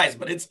good advice,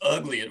 but it's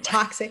ugly advice.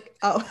 Toxic.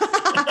 Oh,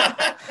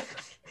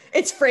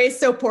 it's phrased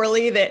so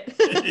poorly that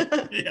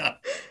yeah.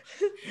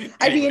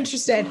 I'd be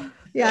interested.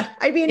 Yeah,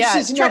 I'd be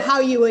interested to know how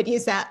you would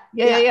use that.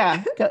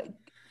 Yeah.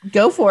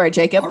 Go for it,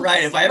 Jacob. All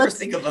right. If I ever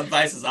think of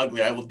advice as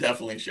ugly, I will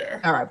definitely share.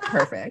 All right.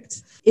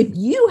 Perfect. If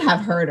you have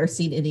heard or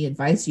seen any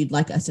advice you'd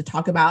like us to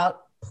talk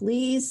about,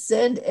 please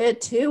send it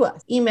to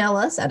us. Email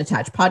us at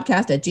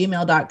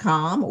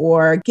attachedpodcast@gmail.com,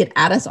 or get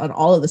at us on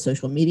all of the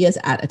social medias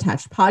at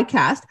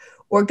attachedpodcast,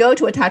 or go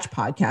to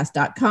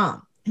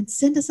attachedpodcast.com and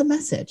send us a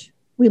message.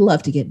 We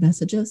love to get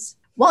messages.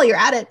 While you're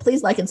at it,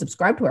 please like and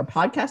subscribe to our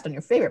podcast on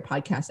your favorite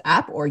podcast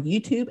app or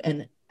YouTube.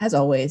 And as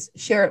always,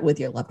 share it with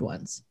your loved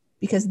ones,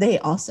 because they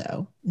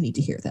also need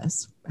to hear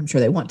this. I'm sure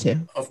they want to.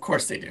 Of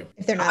course they do.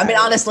 If they're not, I mean,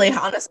 honestly,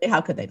 how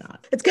could they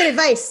not? it's good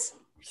advice.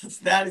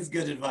 That is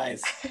good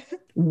advice.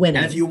 Winning.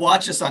 And if you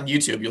watch us on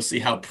YouTube, you'll see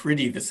how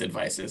pretty this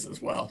advice is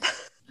as well.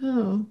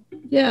 Oh,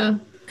 yeah.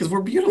 Because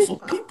we're beautiful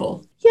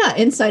people. Yeah,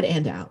 inside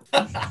and out.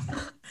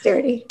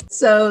 Dirty.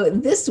 So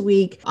this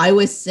week, I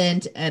was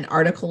sent an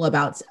article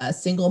about a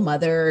single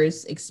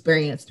mother's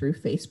experience through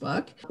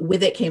Facebook.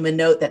 With it came a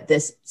note that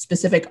this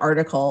specific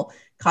article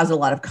caused a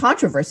lot of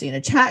controversy in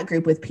a chat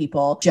group with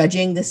people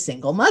judging the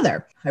single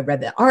mother. I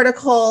read the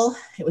article.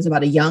 It was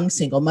about a young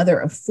single mother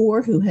of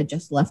 4 who had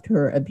just left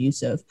her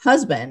abusive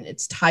husband.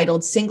 It's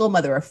titled "Single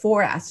Mother of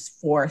 4 Asks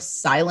for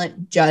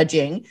Silent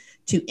Judging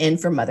to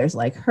End for Mothers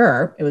Like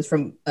Her." It was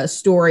from a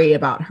story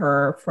about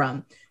her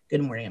from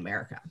Good Morning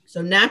America.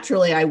 So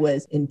naturally, I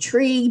was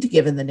intrigued,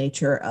 given the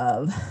nature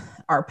of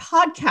our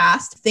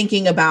podcast,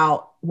 thinking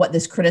about what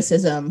this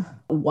criticism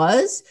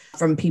was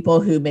from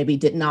people who maybe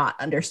did not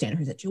understand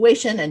her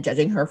situation and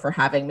judging her for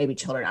having maybe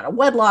children out of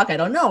wedlock. I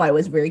don't know. I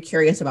was very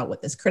curious about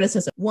what this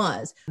criticism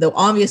was, though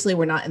obviously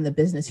we're not in the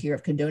business here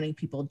of condoning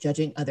people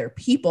judging other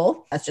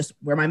people. That's just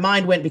where my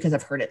mind went because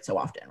I've heard it so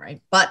often,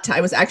 right? But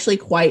I was actually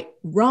quite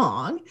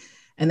wrong.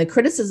 And the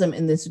criticism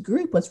in this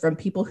group was from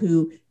people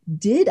who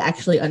did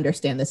actually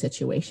understand the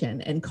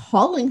situation and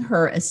calling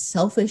her a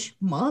selfish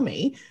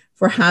mommy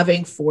for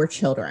having 4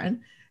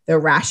 children. The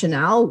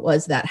rationale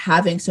was that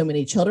having so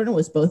many children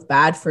was both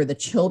bad for the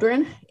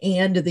children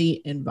and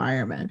the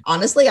environment.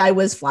 Honestly, I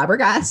was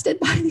flabbergasted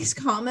by these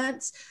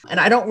comments, and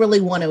I don't really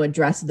want to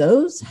address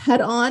those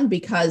head on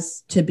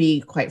because, to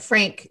be quite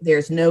frank,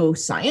 there's no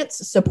science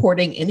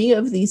supporting any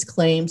of these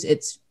claims.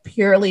 It's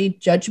purely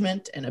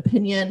judgment and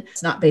opinion.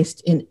 It's not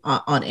based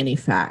on any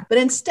fact. But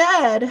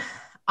instead,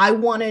 I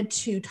wanted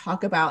to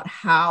talk about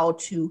how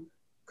to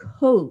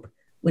cope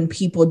when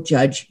people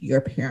judge your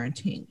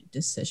parenting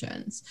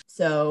decisions.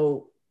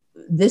 So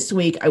this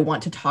week, I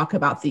want to talk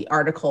about the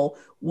article,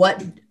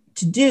 What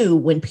to Do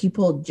When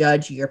People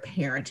Judge Your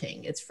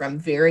Parenting. It's from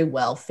Very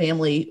Well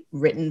Family,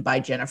 written by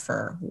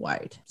Jennifer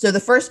White. So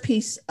the first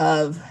piece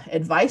of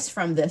advice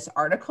from this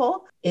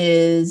article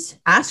is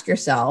ask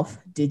yourself,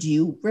 did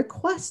you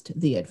request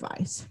the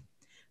advice?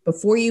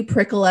 Before you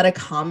prickle at a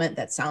comment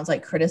that sounds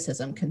like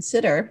criticism,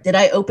 consider, did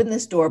I open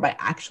this door by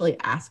actually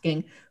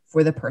asking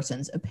for the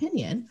person's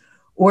opinion?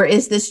 Or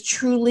is this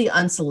truly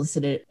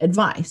unsolicited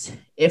advice?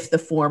 If the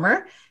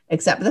former,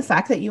 accept the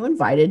fact that you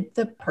invited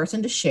the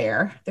person to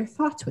share their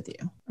thoughts with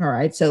you. All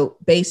right. So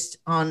based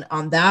on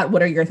that,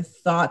 what are your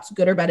thoughts,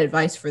 good or bad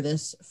advice for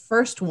this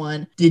first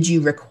one? Did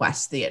you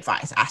request the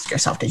advice? Ask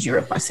yourself, did you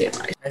request the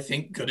advice? I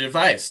think good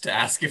advice to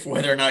ask if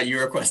whether or not you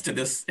requested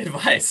this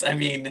advice. I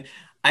mean,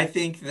 I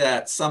think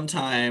that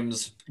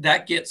sometimes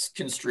that gets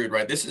construed,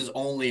 right? This is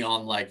only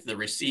on like the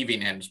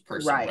receiving end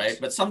person, right?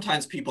 But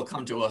sometimes people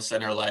come to us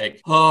and are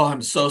like, oh,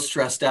 I'm so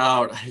stressed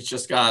out.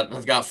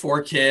 I've got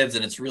 4 kids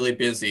and it's really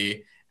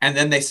busy. And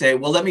then they say,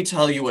 well, let me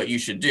tell you what you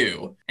should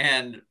do.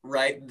 And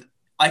right,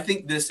 I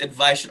think this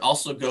advice should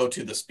also go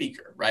to the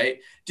speaker, right?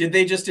 Did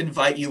they just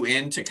invite you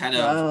in to kind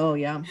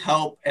of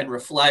help and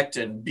reflect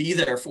and be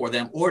there for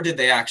them? Or did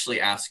they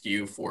actually ask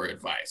you for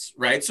advice,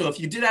 right? So if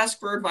you did ask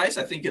for advice,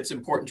 I think it's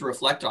important to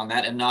reflect on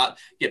that and not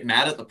get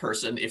mad at the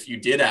person if you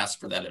did ask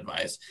for that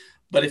advice.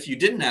 But if you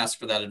didn't ask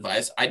for that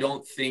advice, I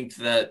don't think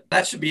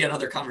that should be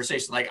another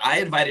conversation. Like, I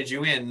invited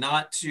you in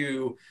not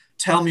to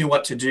tell me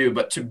what to do,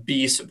 but to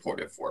be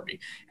supportive for me.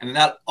 And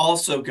that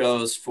also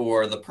goes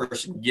for the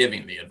person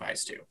giving the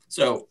advice to.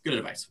 So good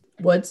advice.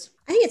 Woods?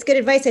 I think it's good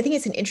advice. I think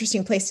it's an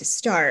interesting place to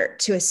start,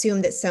 to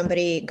assume that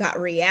somebody got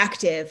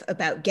reactive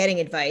about getting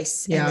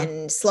advice and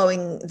then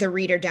slowing the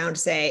reader down to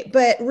say,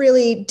 but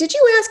really, did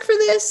you ask for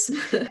this?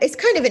 It's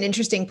kind of an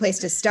interesting place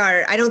to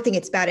start. I don't think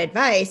it's bad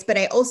advice, but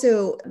I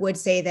also would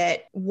say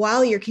that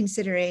while you're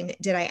considering,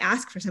 did I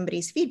ask for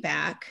somebody's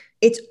feedback?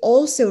 It's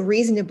also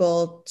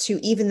reasonable to,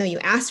 even though you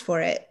asked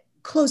for it,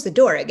 close the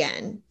door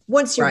again.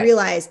 Once you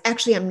realize,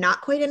 actually, I'm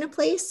not quite in a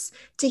place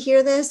to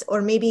hear this,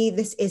 or maybe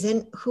this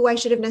isn't who I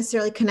should have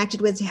necessarily connected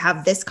with to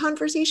have this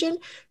conversation,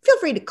 feel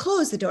free to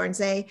close the door and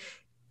say,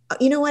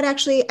 you know what,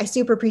 actually, I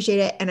super appreciate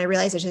it. And I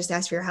realize I just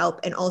asked for your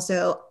help. And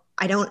also,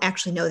 I don't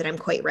actually know that I'm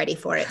quite ready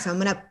for it. So I'm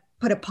going to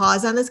put a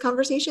pause on this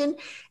conversation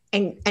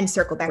and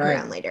circle back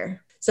around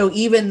later. So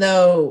even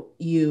though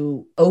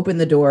you open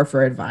the door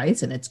for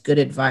advice, and it's good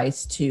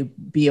advice to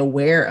be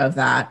aware of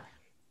that,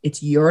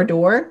 it's your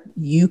door,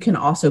 you can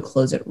also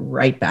close it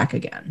right back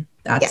again.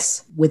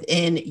 That's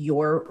within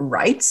your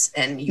rights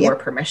and your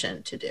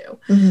permission to do.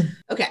 Mm-hmm.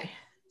 Okay.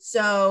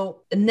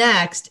 So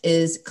next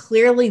is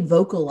clearly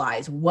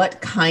vocalize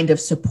what kind of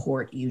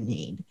support you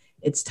need.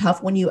 It's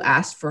tough when you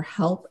ask for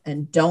help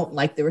and don't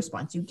like the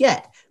response you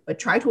get, but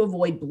try to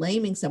avoid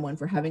blaming someone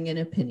for having an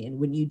opinion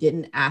when you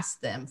didn't ask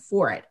them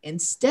for it.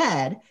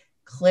 Instead,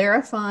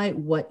 clarify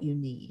what you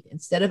need.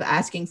 Instead of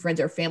asking friends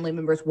or family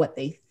members what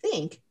they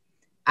think,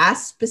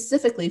 ask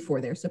specifically for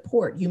their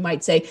support. You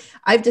might say,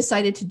 I've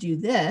decided to do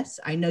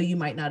this. I know you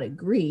might not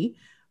agree,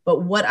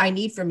 but what I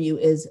need from you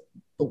is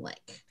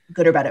blank.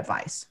 Good or bad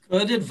advice?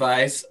 Good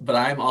advice, but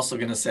I'm also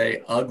going to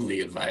say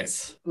ugly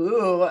advice.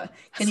 Ooh,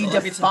 can you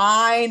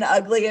define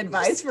ugly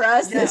advice for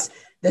us?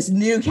 This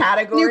new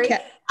category?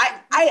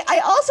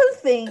 I also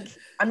think,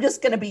 I'm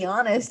just going to be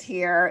honest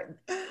here,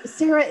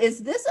 Sarah,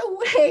 is this a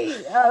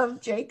way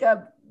of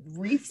Jacob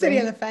sitting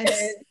on the fence?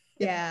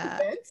 Yeah.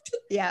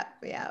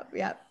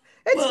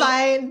 It's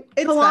fine.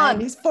 It's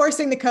fine. He's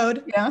forcing the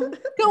code. Yeah.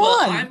 Go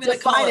on.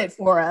 Define it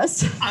for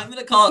us. I'm going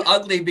to call it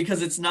ugly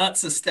because it's not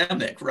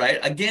systemic, right?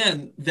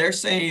 Again, they're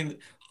saying,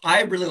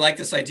 I really like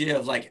this idea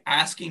of like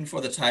asking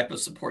for the type of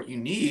support you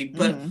need,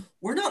 but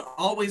we're not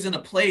always in a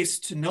place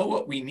to know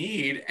what we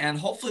need. And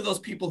hopefully those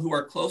people who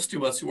are close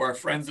to us, who are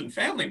friends and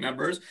family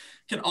members,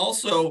 can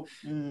also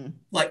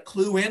like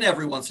clue in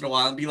every once in a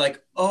while and be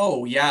like,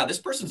 oh yeah, this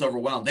person's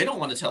overwhelmed. They don't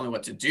want to tell me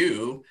what to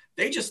do.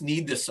 They just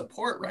need this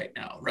support right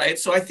now, right?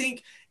 So I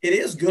think it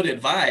is good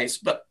advice,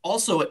 but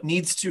also it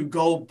needs to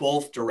go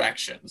both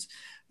directions,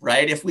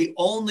 right? If we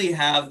only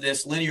have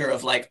this linear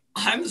of like,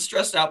 I'm the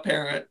stressed out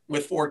parent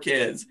with 4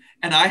 kids,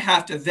 and I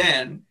have to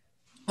then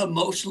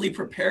emotionally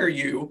prepare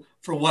you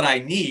for what I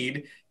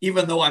need,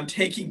 even though I'm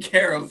taking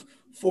care of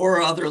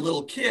 4 other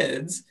little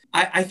kids,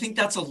 I think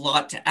that's a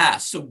lot to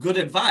ask. So good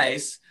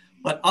advice,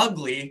 but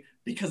ugly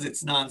because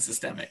it's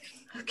non-systemic.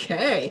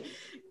 Okay.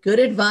 Good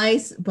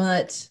advice,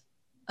 but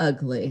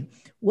ugly.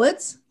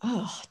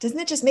 Doesn't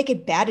it just make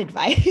it bad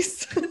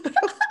advice?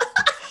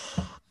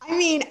 I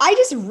mean, I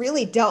just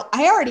really don't.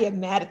 I already am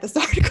mad at this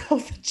article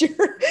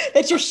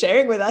that you're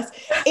sharing with us.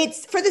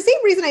 It's for the same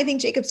reason I think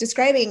Jacob's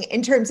describing,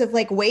 in terms of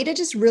like way to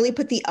just really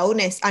put the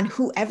onus on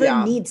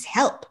whoever needs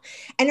help.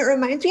 And it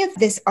reminds me of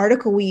this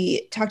article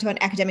we talked about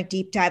in Academic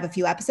Deep Dive a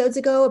few episodes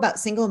ago about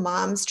single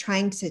moms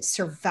trying to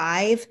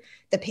survive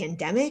the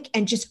pandemic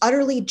and just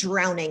utterly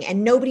drowning,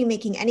 and nobody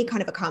making any kind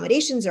of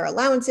accommodations or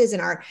allowances,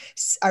 and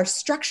our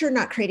structure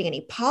not creating any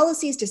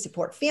policies to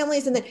support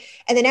families. And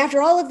then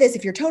after all of this,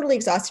 if you're totally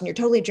exhausted and you're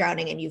totally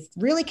drowning and you've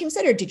really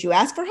considered, did you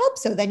ask for help?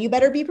 So then you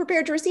better be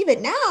prepared to receive it.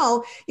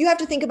 Now you have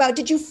to think about,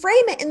 did you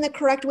frame it in the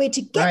correct way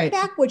to get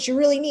back what you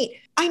really need?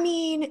 I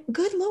mean,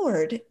 good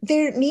Lord,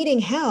 they're needing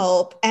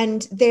help.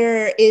 And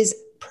there is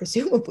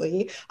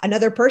presumably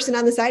another person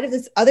on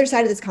the other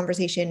side of this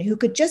conversation who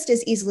could just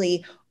as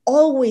easily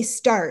always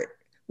start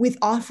with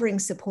offering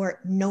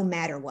support no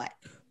matter what.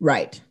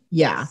 Right.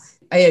 Yeah,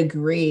 I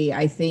agree.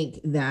 I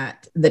think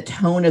that the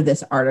tone of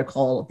this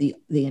article,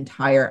 the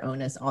entire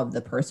onus of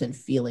the person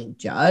feeling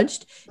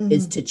judged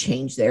is to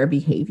change their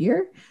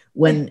behavior,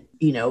 when,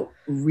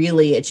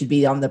 really it should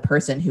be on the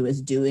person who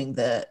is doing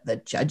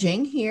the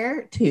judging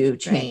here to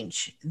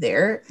change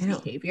their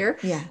behavior.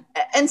 Yeah.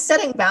 And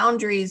setting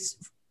boundaries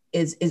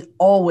is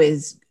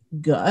always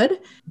good,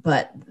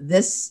 but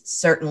this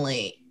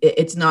certainly,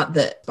 it's not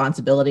the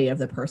responsibility of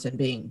the person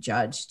being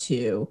judged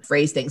to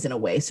phrase things in a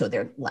way so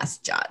they're less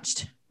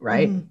judged,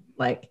 right?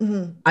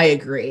 I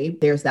agree.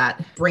 There's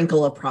that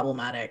sprinkle of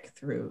problematic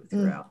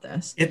throughout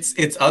this.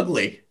 It's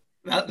ugly.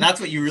 That's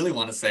what you really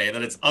want to say,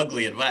 that it's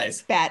ugly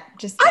advice. Bad,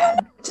 just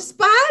bad,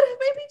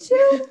 maybe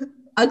too.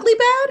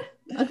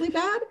 ugly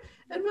bad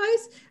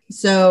advice.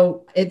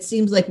 So it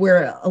seems like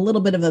we're a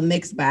little bit of a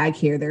mixed bag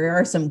here. There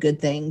are some good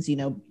things,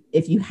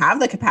 if you have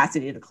the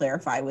capacity to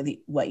clarify with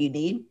what you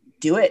need,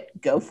 do it,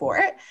 go for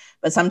it.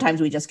 But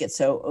sometimes we just get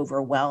so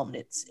overwhelmed.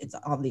 It's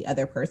on the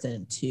other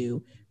person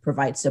to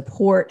provide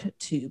support,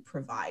 to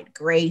provide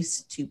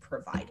grace, to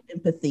provide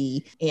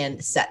empathy,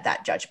 and set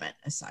that judgment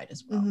aside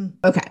as well.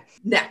 Mm-hmm. Okay.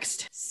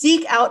 Next,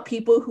 seek out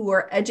people who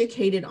are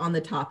educated on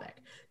the topic.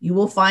 You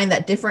will find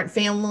that different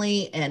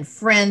family and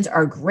friends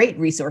are great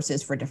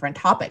resources for different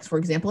topics. For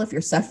example, if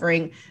you're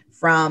suffering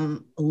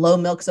from low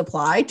milk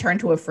supply, turn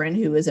to a friend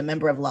who is a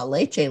member of La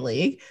Leche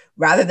League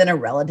rather than a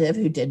relative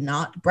who did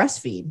not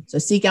breastfeed. So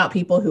seek out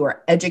people who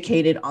are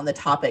educated on the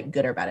topic,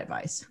 good or bad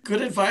advice.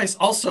 Good advice.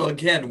 Also,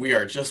 again, we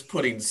are just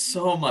putting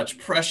so much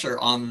pressure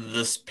on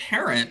this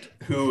parent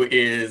who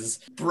is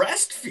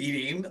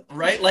breastfeeding,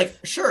 right? Like,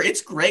 sure,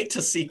 it's great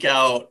to seek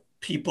out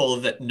people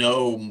that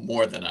know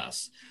more than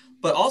us.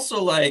 But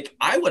also, like,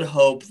 I would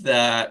hope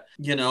that,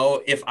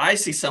 if I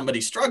see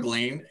somebody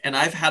struggling and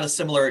I've had a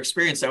similar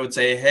experience, I would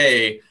say,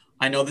 hey,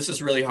 I know this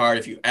is really hard.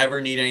 If you ever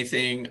need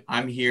anything,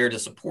 I'm here to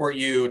support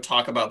you,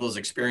 talk about those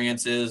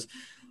experiences.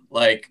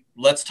 Like,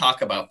 let's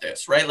talk about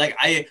this, right? Like,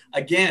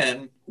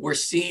 we're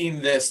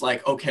seeing this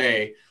like,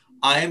 okay,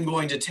 I am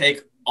going to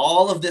take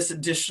all of this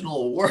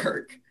additional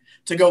work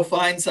to go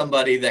find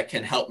somebody that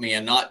can help me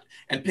and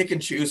pick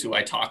and choose who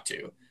I talk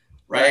to,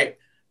 right?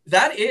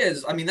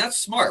 That's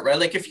smart, right?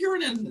 Like if you're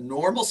in a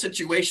normal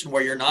situation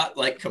where you're not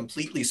like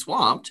completely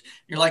swamped,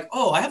 you're like,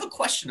 oh, I have a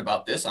question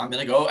about this. I'm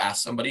going to go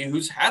ask somebody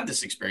who's had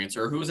this experience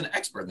or who is an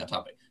expert in that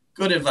topic.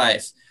 Good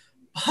advice.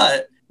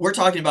 But we're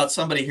talking about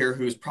somebody here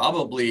who's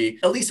probably,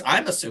 at least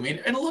I'm assuming,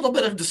 in a little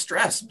bit of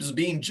distress, is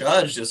being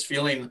judged, is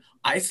feeling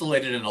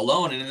isolated and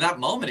alone. And in that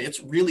moment,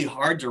 it's really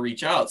hard to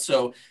reach out.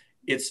 So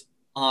it's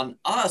on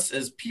us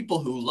as people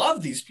who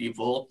love these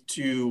people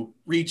to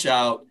reach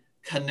out,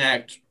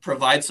 connect,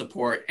 provide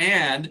support,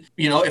 and,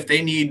 if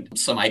they need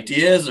some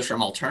ideas or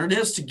some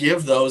alternatives, to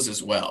give those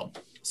as well.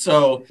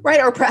 So,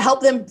 right. Or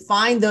help them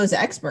find those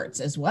experts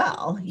as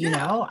well.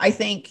 I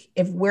think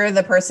if we're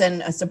the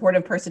person, a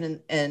supportive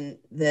person in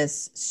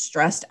this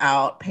stressed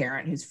out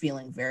parent who's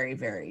feeling very,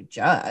 very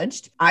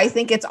judged, I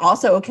think it's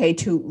also okay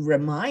to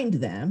remind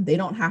them. They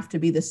don't have to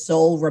be the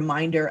sole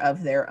reminder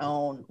of their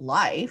own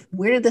life.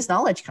 Where did this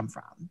knowledge come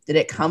from? Did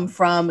it come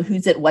from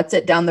what's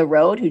it down the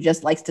road who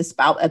just likes to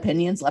spout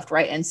opinions left,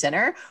 right, and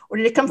center? Or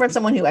did it come from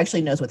someone who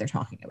actually knows what they're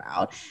talking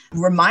about?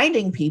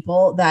 Reminding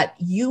people that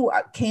you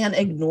can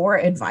ignore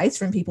advice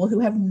from people who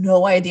have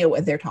no idea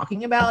what they're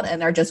talking about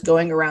and are just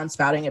going around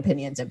spouting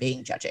opinions and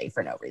being judgy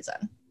for no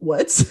reason.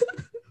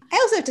 I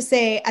also have to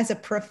say, as a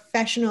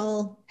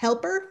professional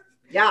helper,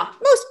 yeah,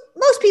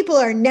 most people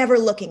are never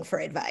looking for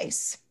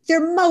advice.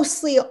 They're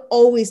mostly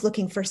always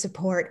looking for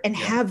support and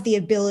have the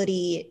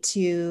ability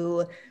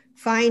to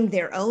find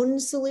their own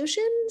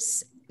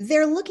solutions.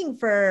 They're looking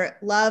for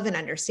love and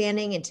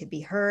understanding and to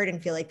be heard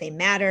and feel like they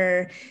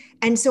matter.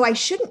 And so I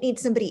shouldn't need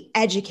somebody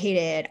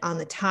educated on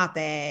the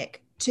topic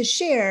to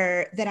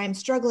share that I'm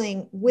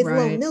struggling with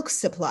low milk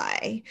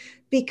supply,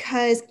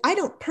 because I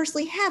don't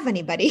personally have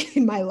anybody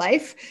in my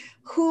life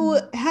who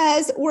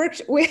has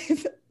worked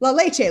with La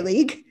Leche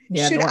League.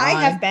 Should I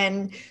have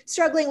been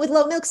struggling with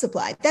low milk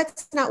supply?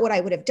 That's not what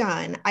I would have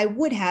done. I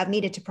would have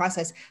needed to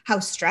process how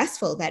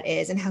stressful that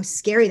is and how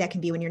scary that can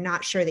be when you're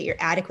not sure that you're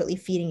adequately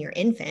feeding your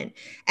infant.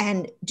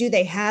 And do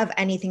they have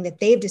anything that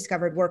they've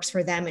discovered works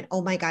for them? And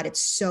oh my God, it's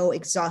so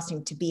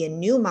exhausting to be a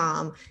new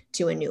mom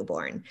to a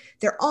newborn.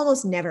 They're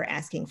almost never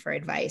asking for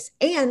advice.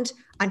 And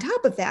on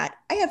top of that,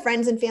 I have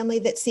friends and family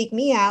that seek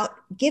me out,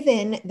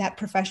 given that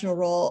professional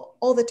role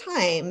all the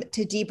time,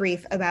 to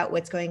debrief about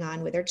what's going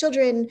on with their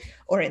children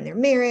or in their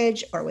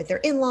marriage or with their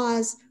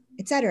in-laws,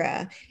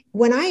 etc.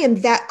 When I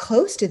am that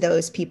close to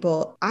those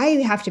people, I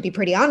have to be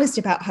pretty honest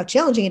about how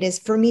challenging it is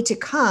for me to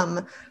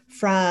come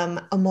from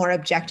a more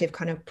objective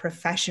kind of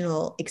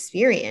professional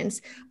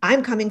experience.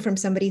 I'm coming from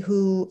somebody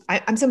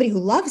I'm somebody who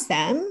loves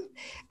them.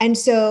 And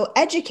so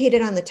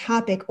educated on the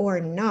topic or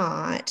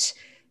not,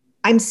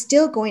 I'm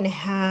still going to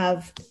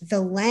have the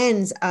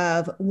lens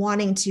of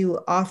wanting to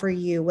offer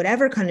you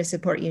whatever kind of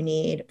support you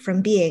need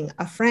from being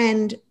a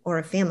friend or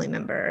a family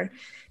member.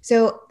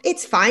 So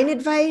it's fine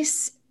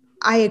advice.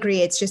 I agree.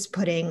 It's just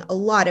putting a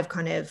lot of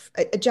kind of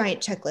a giant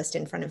checklist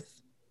in front of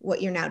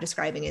what you're now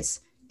describing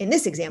as, in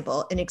this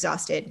example, an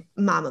exhausted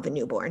mom of a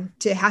newborn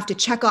to have to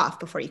check off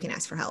before you can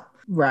ask for help.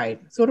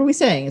 Right. So what are we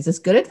saying? Is this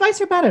good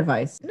advice or bad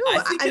advice? No,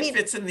 I think it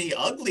fits in the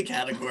ugly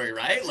category,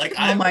 right? Like,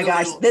 oh my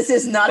gosh, this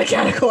is not a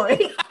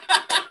category.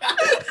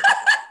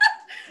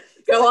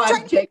 Go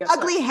on, Jacob.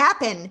 Ugly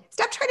happen.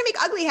 Stop trying to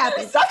make ugly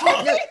happen. Stop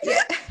trying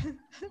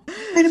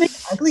to make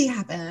ugly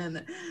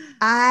happen.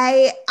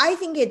 I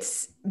think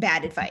it's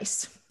bad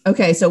advice.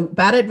 Okay, so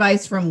bad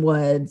advice from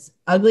Woods,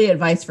 ugly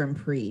advice from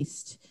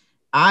Priest.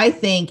 I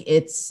think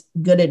it's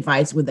good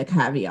advice with a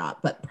caveat,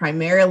 but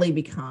primarily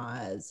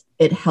because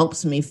it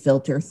helps me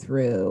filter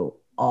through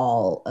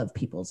all of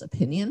people's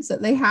opinions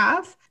that they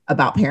have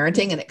about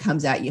parenting, and it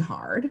comes at you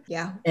hard.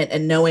 Yeah.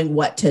 And knowing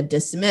what to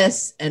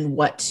dismiss and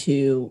what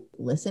to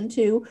listen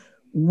to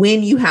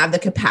when you have the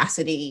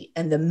capacity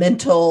and the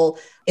mental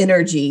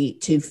energy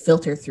to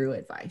filter through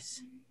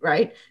advice,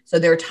 right? So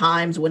there are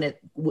times when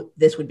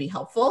this would be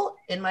helpful,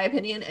 in my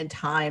opinion, and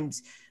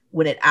times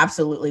when it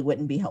absolutely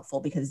wouldn't be helpful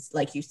because,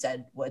 like you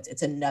said,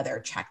 it's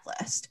another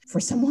checklist for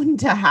someone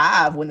to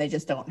have when they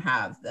just don't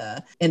have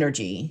the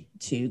energy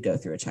to go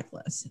through a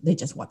checklist. They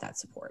just want that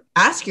support.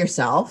 Ask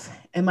yourself,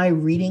 am I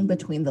reading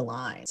between the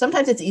lines?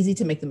 Sometimes it's easy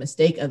to make the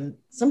mistake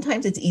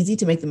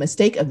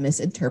of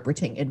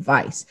misinterpreting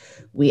advice.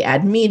 We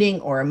add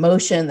meaning or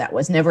emotion that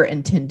was never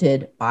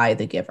intended by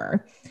the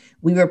giver.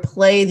 We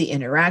replay the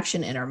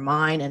interaction in our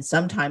mind and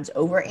sometimes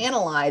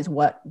overanalyze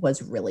what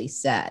was really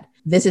said.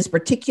 This is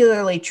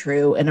particularly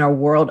true in our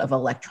world of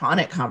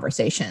electronic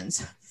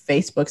conversations,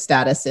 Facebook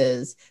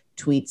statuses,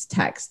 tweets,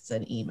 texts,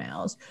 and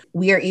emails.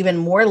 We are even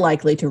more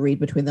likely to read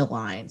between the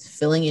lines,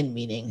 filling in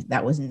meaning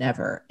that was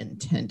never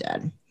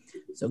intended.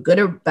 So good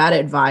or bad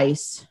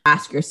advice,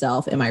 ask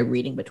yourself, am I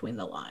reading between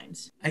the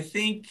lines? I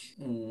think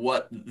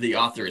what the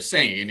author is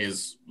saying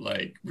is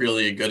like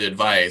really good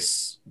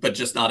advice, but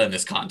just not in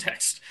this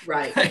context.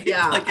 Right. Right?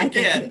 Yeah. Like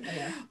again,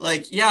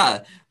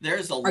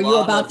 there's a lot. Are you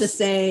about to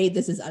say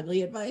this is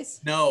ugly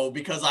advice? No,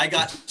 because I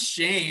got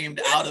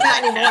shamed out of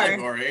that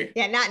category.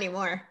 Yeah, not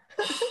anymore.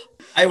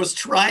 I was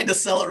trying to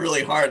sell it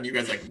really hard, and you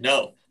guys are like,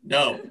 no.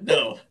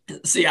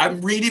 See, I'm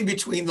reading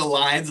between the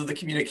lines of the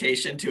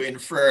communication to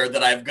infer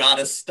that I've got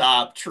to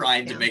stop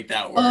trying to make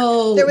that work.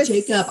 Oh,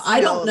 Jacob, I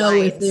don't know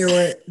if there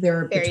were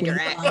very between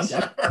direct. lines.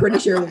 I'm pretty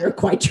sure we were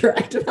quite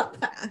direct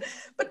about that,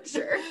 but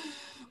sure.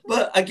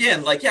 But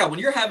again, when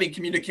you're having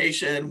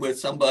communication with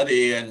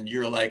somebody and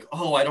you're like,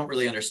 oh, I don't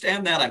really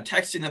understand that. I'm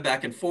texting them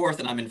back and forth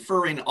and I'm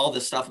inferring all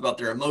this stuff about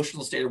their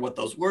emotional state or what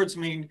those words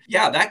mean.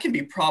 Yeah, that can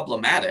be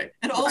problematic.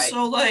 And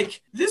also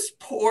this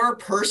poor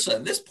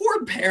person, this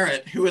poor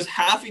parent who is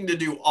having to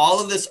do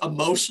all of this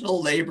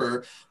emotional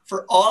labor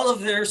for all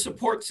of their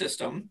support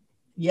system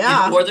in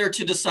order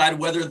to decide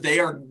whether they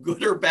are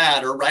good or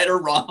bad or right or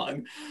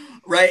wrong,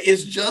 right,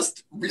 is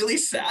just really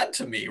sad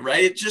to me,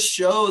 right? It just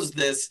shows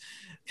this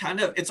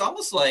it's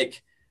almost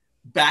like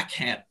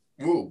backhanded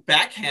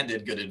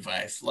good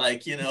advice.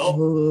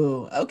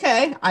 Ooh,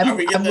 okay. I'm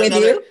with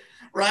you.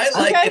 Right?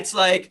 Okay. It's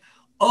like,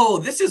 oh,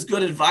 this is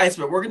good advice,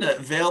 but we're going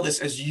to veil this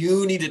as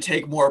you need to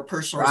take more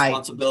personal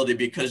responsibility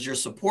because your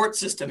support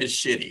system is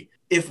shitty.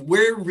 If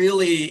we're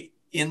really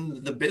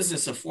in the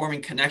business of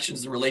forming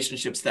connections and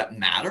relationships that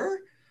matter,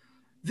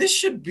 we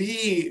should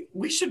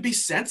be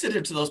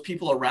sensitive to those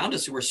people around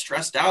us who are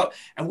stressed out.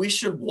 And we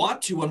should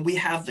want to, when we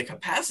have the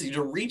capacity,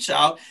 to reach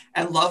out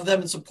and love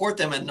them and support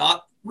them and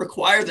not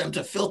require them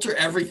to filter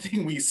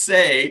everything we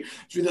say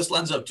through this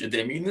lens of, did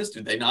they mean this?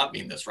 Did they not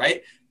mean this?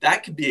 Right?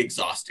 That could be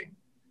exhausting.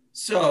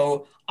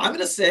 So I'm going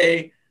to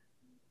say,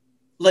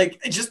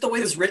 just the way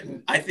it's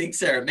written, I think,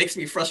 Sarah, makes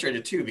me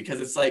frustrated too,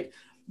 because it's like,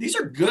 these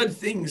are good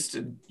things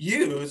to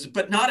use,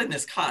 but not in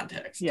this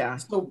context. Yeah.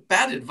 So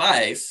bad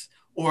advice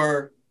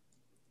or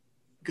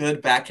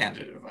good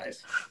backhanded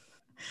advice.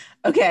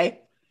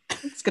 Okay.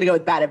 It's going to go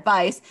with bad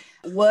advice.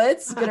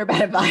 Woods, good or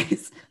bad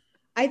advice?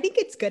 I think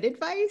it's good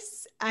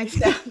advice. I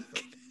think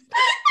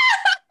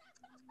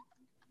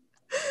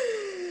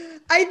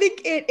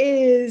it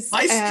is.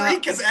 My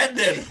streak has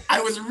ended.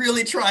 I was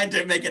really trying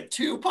to make it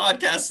 2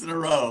 podcasts in a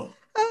row.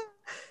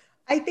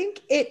 I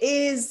think it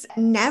is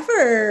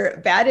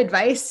never bad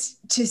advice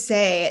to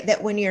say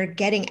that when you're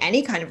getting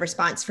any kind of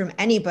response from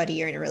anybody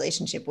you're in a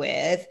relationship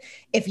with,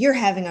 if you're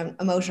having an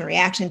emotional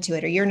reaction to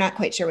it or you're not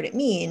quite sure what it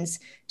means,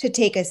 to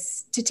take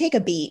a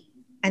beat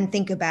and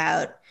think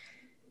about,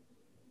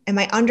 am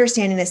I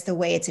understanding this the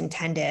way it's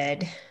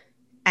intended?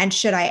 And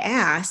should I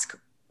ask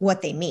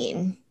what they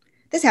mean?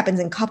 This happens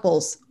in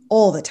couples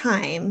all the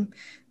time.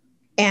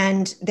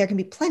 And there can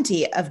be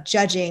plenty of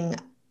judging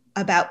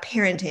about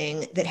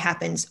parenting that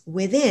happens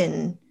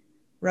within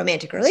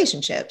romantic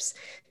relationships.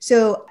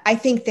 So I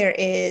think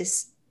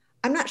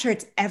I'm not sure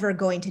it's ever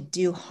going to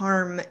do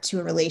harm to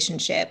a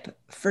relationship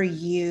for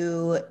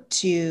you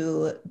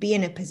to be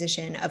in a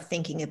position of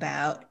thinking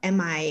about,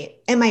 am I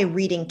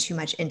reading too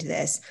much into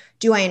this?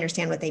 Do I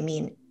understand what they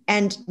mean?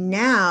 And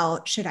now,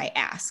 should I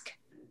ask?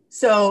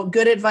 So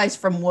good advice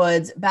from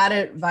Woods, bad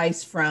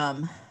advice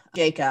from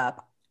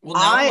Jacob. Well,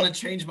 now I want to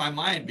change my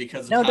mind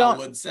because of how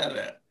Woods said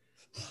it.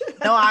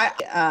 No,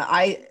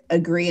 I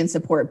agree and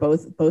support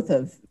both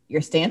of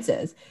your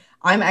stances.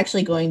 I'm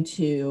actually going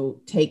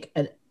to take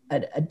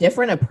a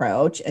different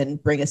approach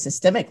and bring a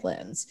systemic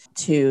lens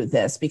to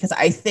this, because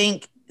I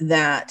think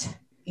that,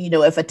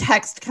 if a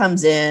text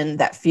comes in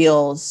that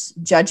feels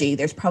judgy,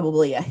 there's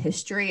probably a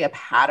history, a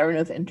pattern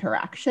of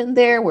interaction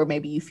there where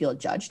maybe you feel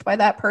judged by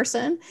that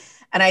person.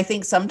 And I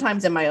think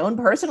sometimes in my own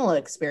personal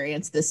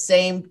experience, the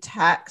same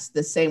text,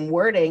 the same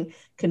wording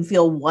can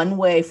feel one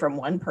way from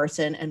one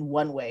person and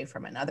one way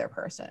from another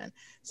person.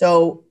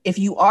 So if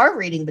you are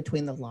reading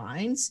between the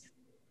lines,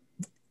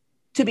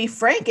 to be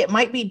frank, it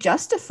might be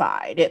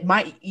justified.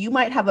 You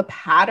might have a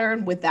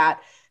pattern with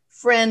that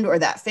friend or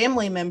that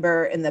family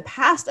member in the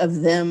past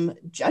of them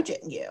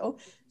judging you.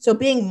 So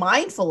being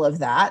mindful of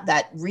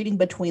that reading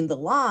between the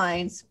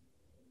lines,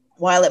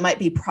 while it might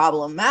be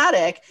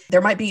problematic,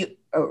 there might be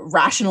a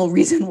rational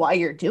reason why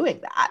you're doing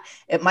that.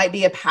 It might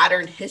be a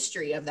pattern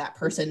history of that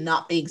person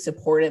not being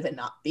supportive and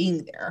not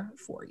being there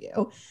for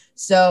you.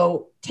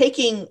 So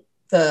taking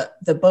the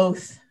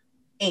both,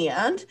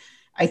 and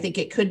I think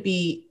it could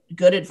be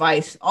good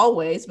advice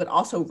always, but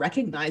also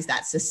recognize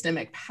that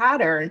systemic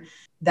pattern,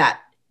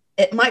 that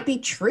it might be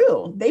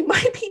true. They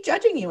might be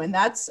judging you, and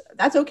that's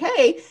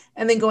okay.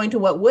 And then going to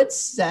what Wood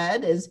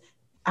said is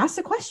ask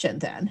the question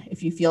then,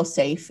 if you feel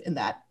safe in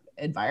that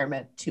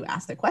environment to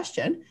ask the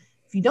question.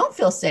 If you don't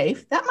feel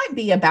safe, that might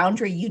be a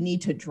boundary you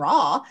need to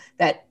draw,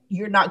 that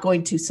you're not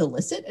going to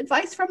solicit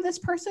advice from this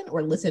person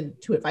or listen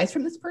to advice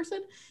from this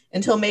person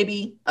until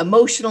maybe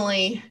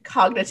emotionally,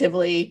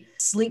 cognitively,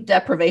 sleep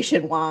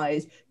deprivation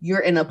wise, you're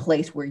in a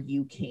place where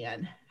you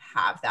can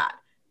have that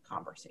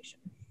conversation.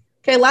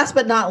 Okay, last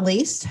but not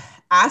least,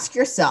 ask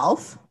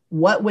yourself,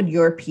 what would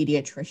your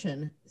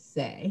pediatrician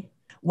say?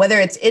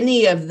 Whether it's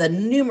any of the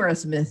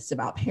numerous myths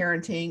about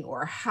parenting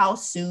or how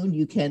soon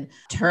you can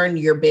turn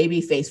your baby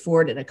face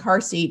forward in a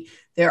car seat,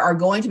 there are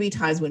going to be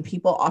times when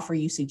people offer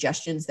you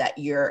suggestions that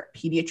your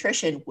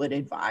pediatrician would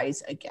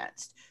advise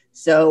against.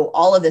 So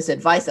all of this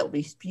advice that will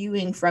be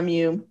spewing from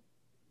you,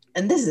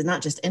 and this is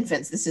not just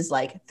infants, this is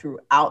like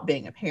throughout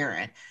being a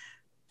parent.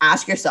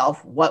 Ask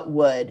yourself, what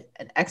would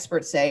an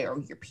expert say, or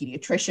your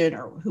pediatrician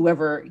or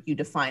whoever you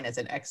define as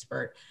an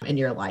expert in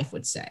your life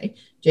would say?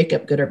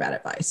 Jacob, good or bad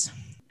advice?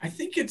 I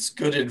think it's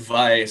good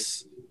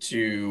advice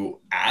to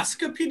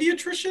ask a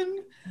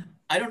pediatrician.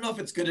 I don't know if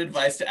it's good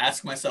advice to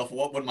ask myself,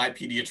 what would my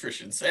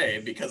pediatrician say?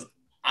 Because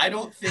I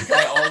don't think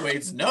I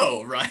always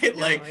know, right?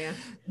 Like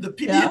the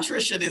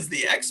pediatrician is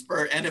the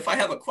expert. And if I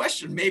have a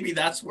question, maybe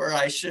that's where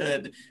I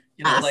should,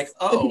 ask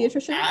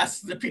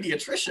the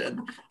pediatrician,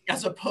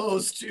 as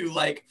opposed to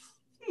like,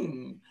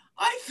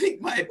 I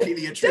think my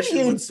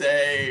pediatrician would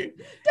say.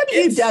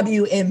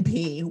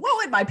 WWMP, what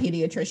would my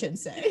pediatrician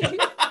say?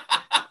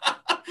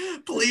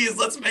 Please,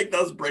 let's make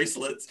those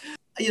bracelets.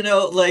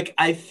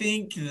 I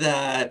think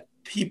that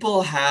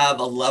people have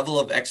a level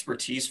of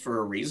expertise for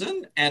a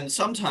reason, and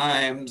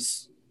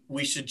sometimes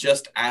we should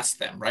just ask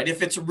them, right?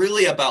 If it's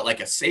really about like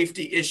a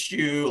safety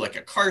issue, like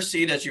a car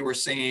seat, as you were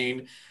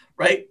saying,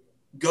 right?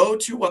 Go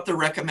to what the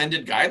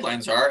recommended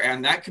guidelines are,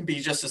 and that can be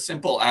just as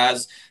simple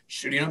as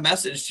shooting a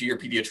message to your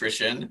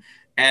pediatrician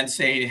and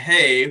saying,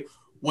 hey,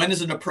 when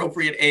is an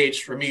appropriate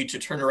age for me to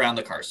turn around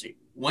the car seat?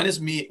 When is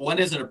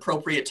an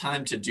appropriate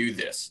time to do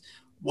this?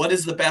 What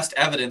is the best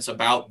evidence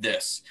about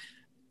this?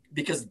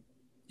 Because,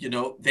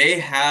 they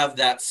have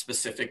that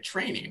specific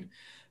training.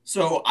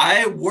 So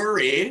I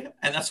worry,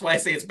 and that's why I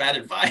say it's bad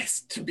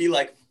advice, to be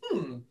like,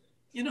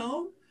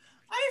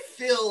 I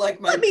feel like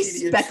my Let me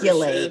pediatrician,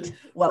 speculate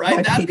what right?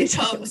 my That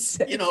pediatrician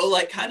becomes,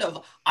 like kind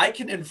of, I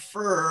can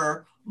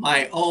infer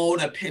my own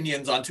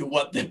opinions onto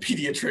what the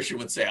pediatrician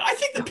would say. I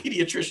think the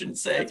pediatrician would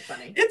say,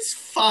 it's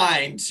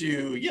fine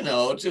to,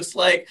 just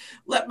like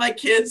let my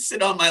kids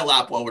sit on my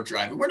lap while we're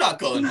driving. We're not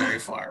going very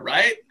far,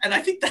 right? And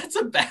I think that's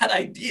a bad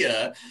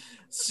idea.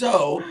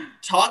 So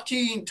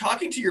talking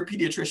to your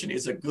pediatrician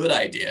is a good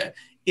idea.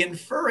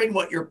 Inferring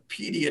what your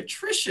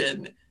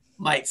pediatrician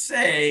might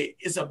say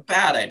is a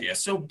bad idea.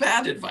 So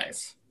bad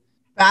advice.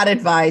 Bad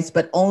advice,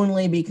 but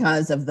only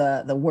because of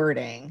the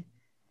wording.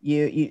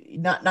 You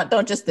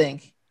don't just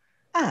think,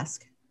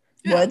 ask.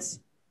 Yeah. Woods?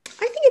 I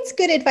think it's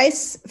good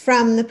advice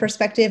from the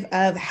perspective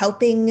of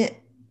helping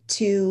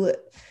to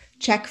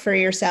check for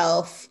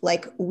yourself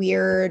like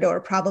weird or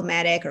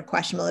problematic or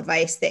questionable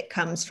advice that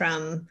comes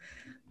from,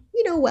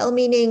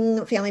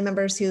 well-meaning family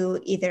members who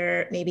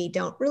either maybe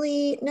don't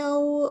really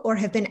know or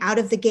have been out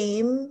of the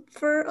game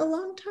for a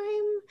long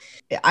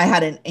time. I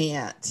had an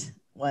aunt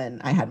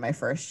when I had my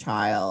first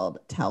child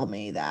tell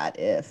me that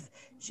if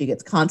she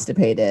gets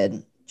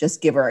constipated,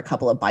 just give her a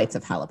couple of bites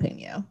of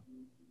jalapeno.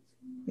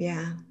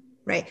 Yeah,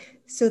 right.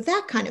 So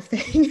that kind of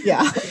thing.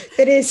 Yeah.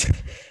 That is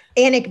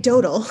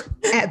anecdotal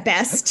at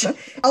best.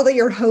 Although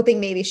you're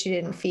hoping maybe she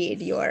didn't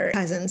feed your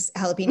cousins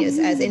jalapenos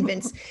as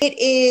infants. It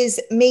is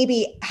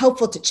maybe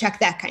helpful to check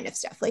that kind of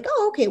stuff. Like,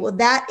 okay, well,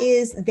 that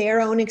is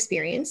their own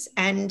experience.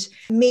 And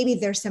maybe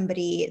there's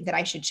somebody that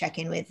I should check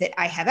in with that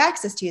I have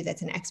access to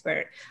that's an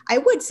expert. I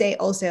would say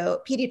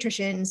also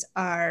pediatricians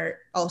are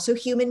also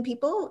human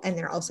people, and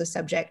they're also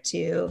subject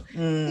to,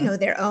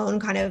 their own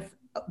kind of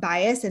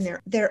bias and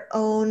their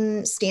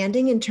own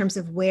standing in terms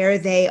of where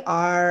they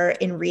are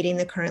in reading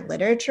the current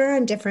literature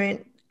on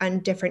different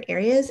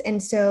areas.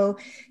 And so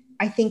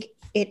I think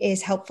it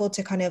is helpful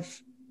to kind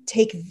of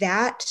take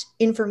that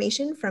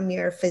information from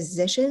your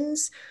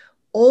physicians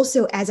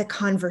also as a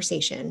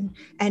conversation,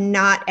 and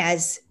not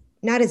as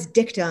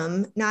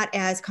dictum, not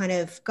as kind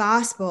of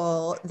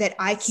gospel that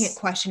I can't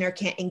question or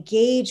can't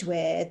engage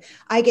with.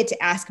 I get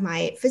to ask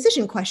my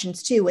physician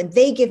questions too. When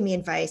they give me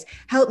advice,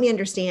 help me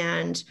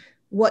understand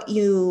what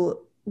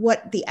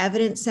the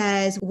evidence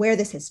says, where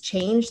this has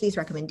changed, these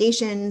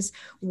recommendations,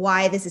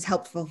 why this is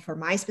helpful for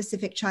my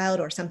specific child,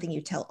 or something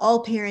you tell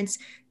all parents.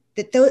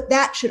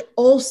 that should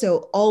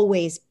also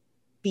always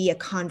be a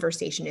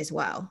conversation as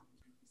well.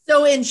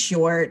 So in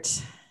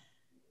short,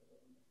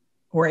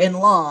 or in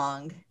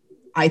long,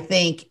 I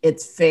think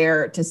it's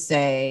fair to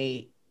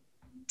say,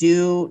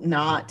 do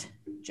not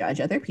judge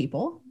other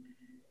people.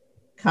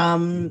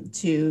 Come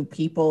to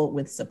people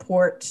with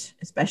support,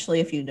 especially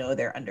if you know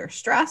they're under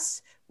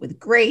stress, with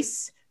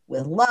grace,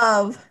 with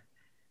love.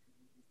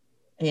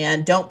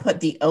 And don't put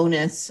the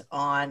onus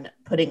on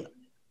putting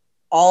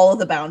all of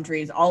the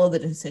boundaries, all of the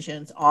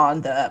decisions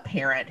on the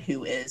parent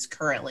who is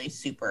currently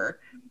super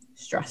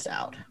stressed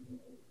out,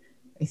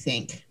 I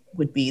think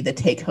would be the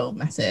take-home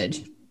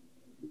message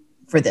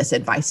for this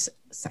advice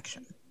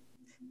section.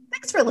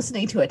 Thanks for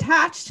listening to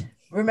Attached.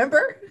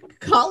 Remember,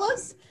 call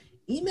us,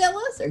 email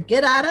us, or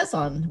get at us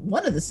on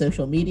one of the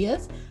social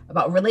medias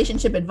about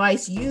relationship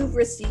advice you've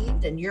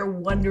received and you're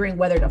wondering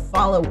whether to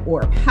follow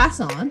or pass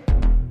on.